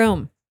read the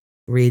room.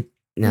 Read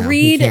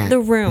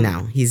the room.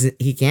 No,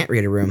 he can't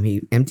read a room.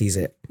 He empties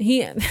it.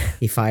 He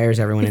fires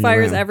everyone. He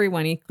fires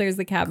everyone. He clears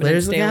the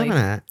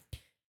cabinet.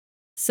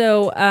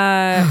 So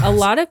a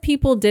lot of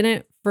people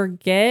didn't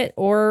forget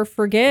or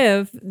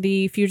forgive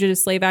the Fugitive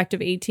Slave Act of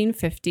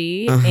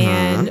 1850.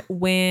 And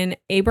when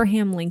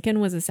Abraham Lincoln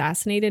was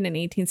assassinated in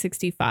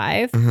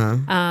 1865,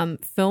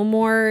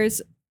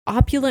 Fillmore's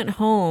opulent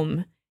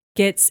home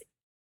gets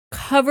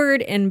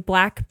covered in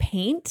black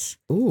paint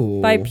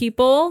by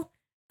people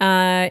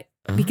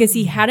because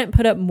he hadn't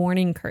put up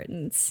mourning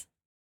curtains.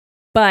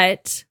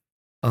 But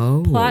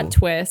plot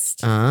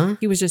twist,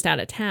 he was just out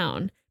of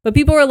town. But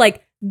people were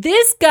like,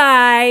 this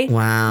guy,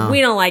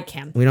 we don't like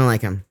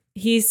him.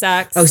 He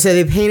sucks. Oh, so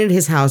they painted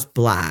his house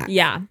black.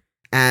 Yeah.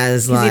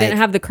 As like, he didn't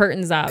have the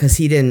curtains up. Because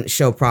he didn't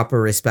show proper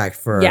respect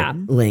for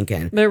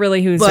Lincoln. But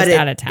really, he was just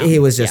out of town. He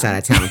was just out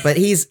of town. But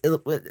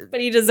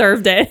but he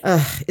deserved it.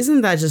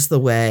 Isn't that just the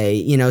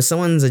way,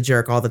 someone's a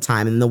jerk all the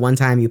time. And the one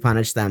time you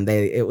punish them,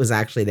 they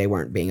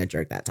weren't being a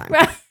jerk that time.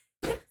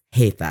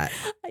 Hate that.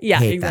 Yeah,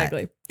 Hate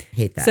exactly. That.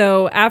 Hate that.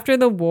 So after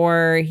the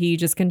war, he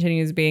just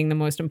continues being the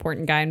most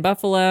important guy in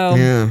Buffalo.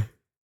 Yeah.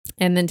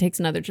 And then takes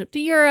another trip to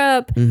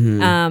Europe.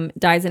 Mm-hmm.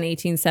 Dies in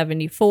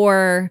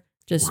 1874.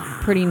 Just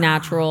pretty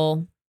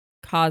natural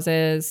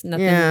causes.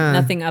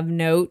 Nothing of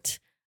note.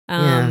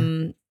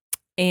 And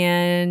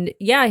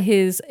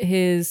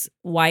his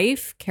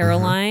wife,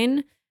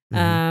 Caroline,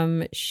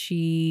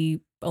 she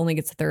only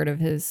gets a third of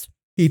his.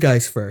 He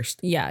dies first.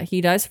 Yeah,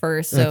 he dies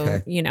first.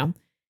 So,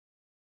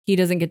 he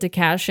doesn't get to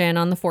cash in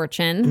on the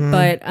fortune,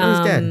 but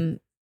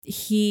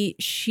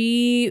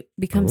she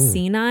becomes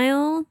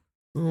senile.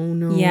 Oh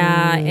no.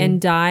 Yeah, and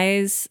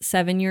dies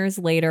 7 years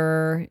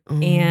later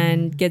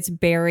and gets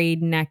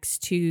buried next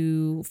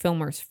to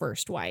Fillmore's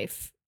first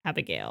wife,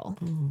 Abigail,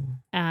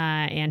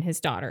 and his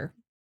daughter.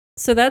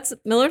 So that's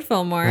Millard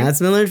Fillmore. That's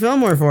Millard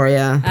Fillmore for you.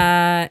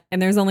 And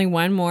there's only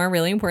one more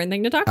really important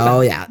thing to talk about. Oh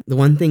yeah, the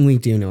one thing we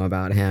do know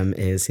about him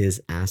is his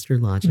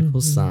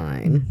astrological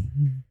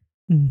sign.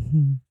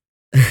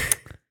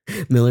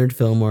 Millard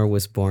Fillmore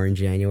was born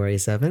January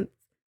 7th,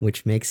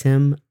 which makes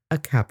him a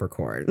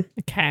Capricorn.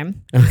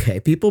 Okay.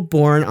 People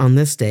born on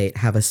this date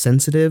have a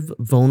sensitive,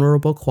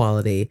 vulnerable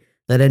quality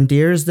that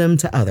endears them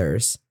to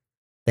others.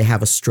 They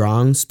have a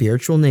strong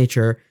spiritual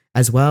nature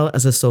as well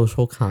as a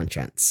social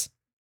conscience.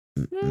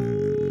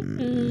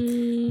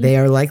 They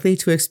are likely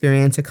to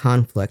experience a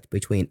conflict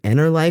between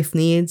inner life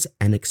needs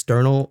and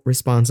external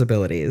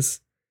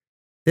responsibilities.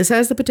 This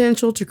has the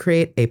potential to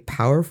create a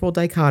powerful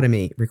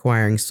dichotomy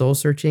requiring soul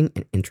searching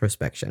and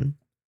introspection.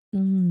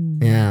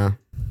 Yeah.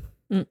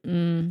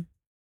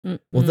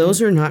 Well,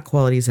 those are not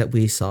qualities that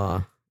we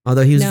saw,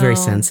 although he was very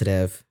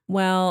sensitive.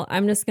 Well,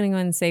 I'm just going to go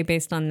and say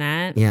based on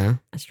that,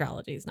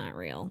 astrology is not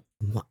real.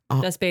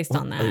 Just based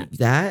on that.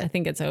 I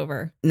think it's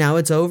over. Now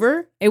it's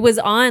over? It was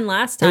on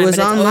last time. It was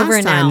on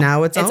last time.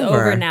 Now it's over. It's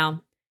over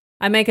now.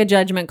 I make a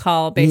judgment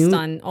call based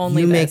on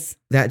only this. You make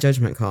that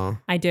judgment call?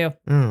 I do.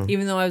 Oh.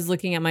 Even though I was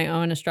looking at my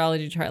own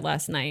astrology chart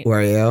last night.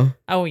 Were you?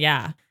 Oh,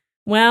 yeah.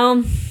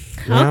 Well,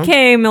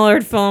 okay,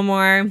 Millard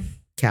Fillmore.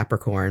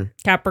 Capricorn,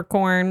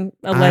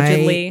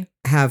 allegedly.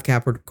 I have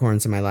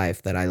Capricorns in my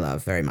life that I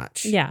love very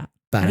much. Yeah.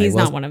 But he's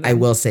not one of them. I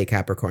will say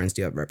Capricorns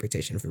do have a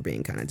reputation for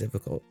being kind of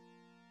difficult.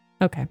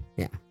 Okay.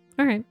 Yeah.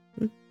 All right.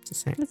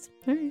 Just saying. That's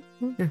all right.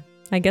 Well, yeah.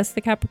 I guess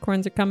the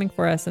Capricorns are coming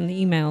for us in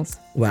the emails.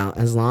 Well,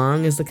 as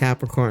long as the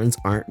Capricorns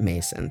aren't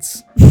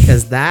Masons.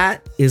 Because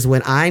that is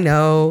when I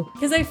know.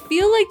 Because I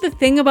feel like the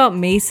thing about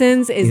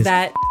Masons is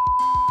that.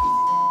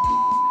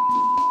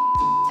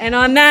 And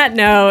on that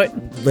note.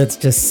 Let's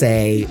just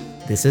say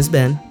this has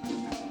been.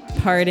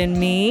 Pardon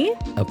me.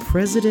 A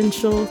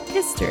Presidential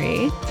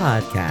History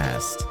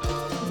Podcast.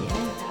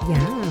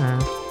 Yeah.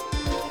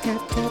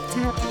 Tap, tap,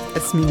 tap.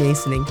 That's me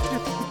Masoning. Tap.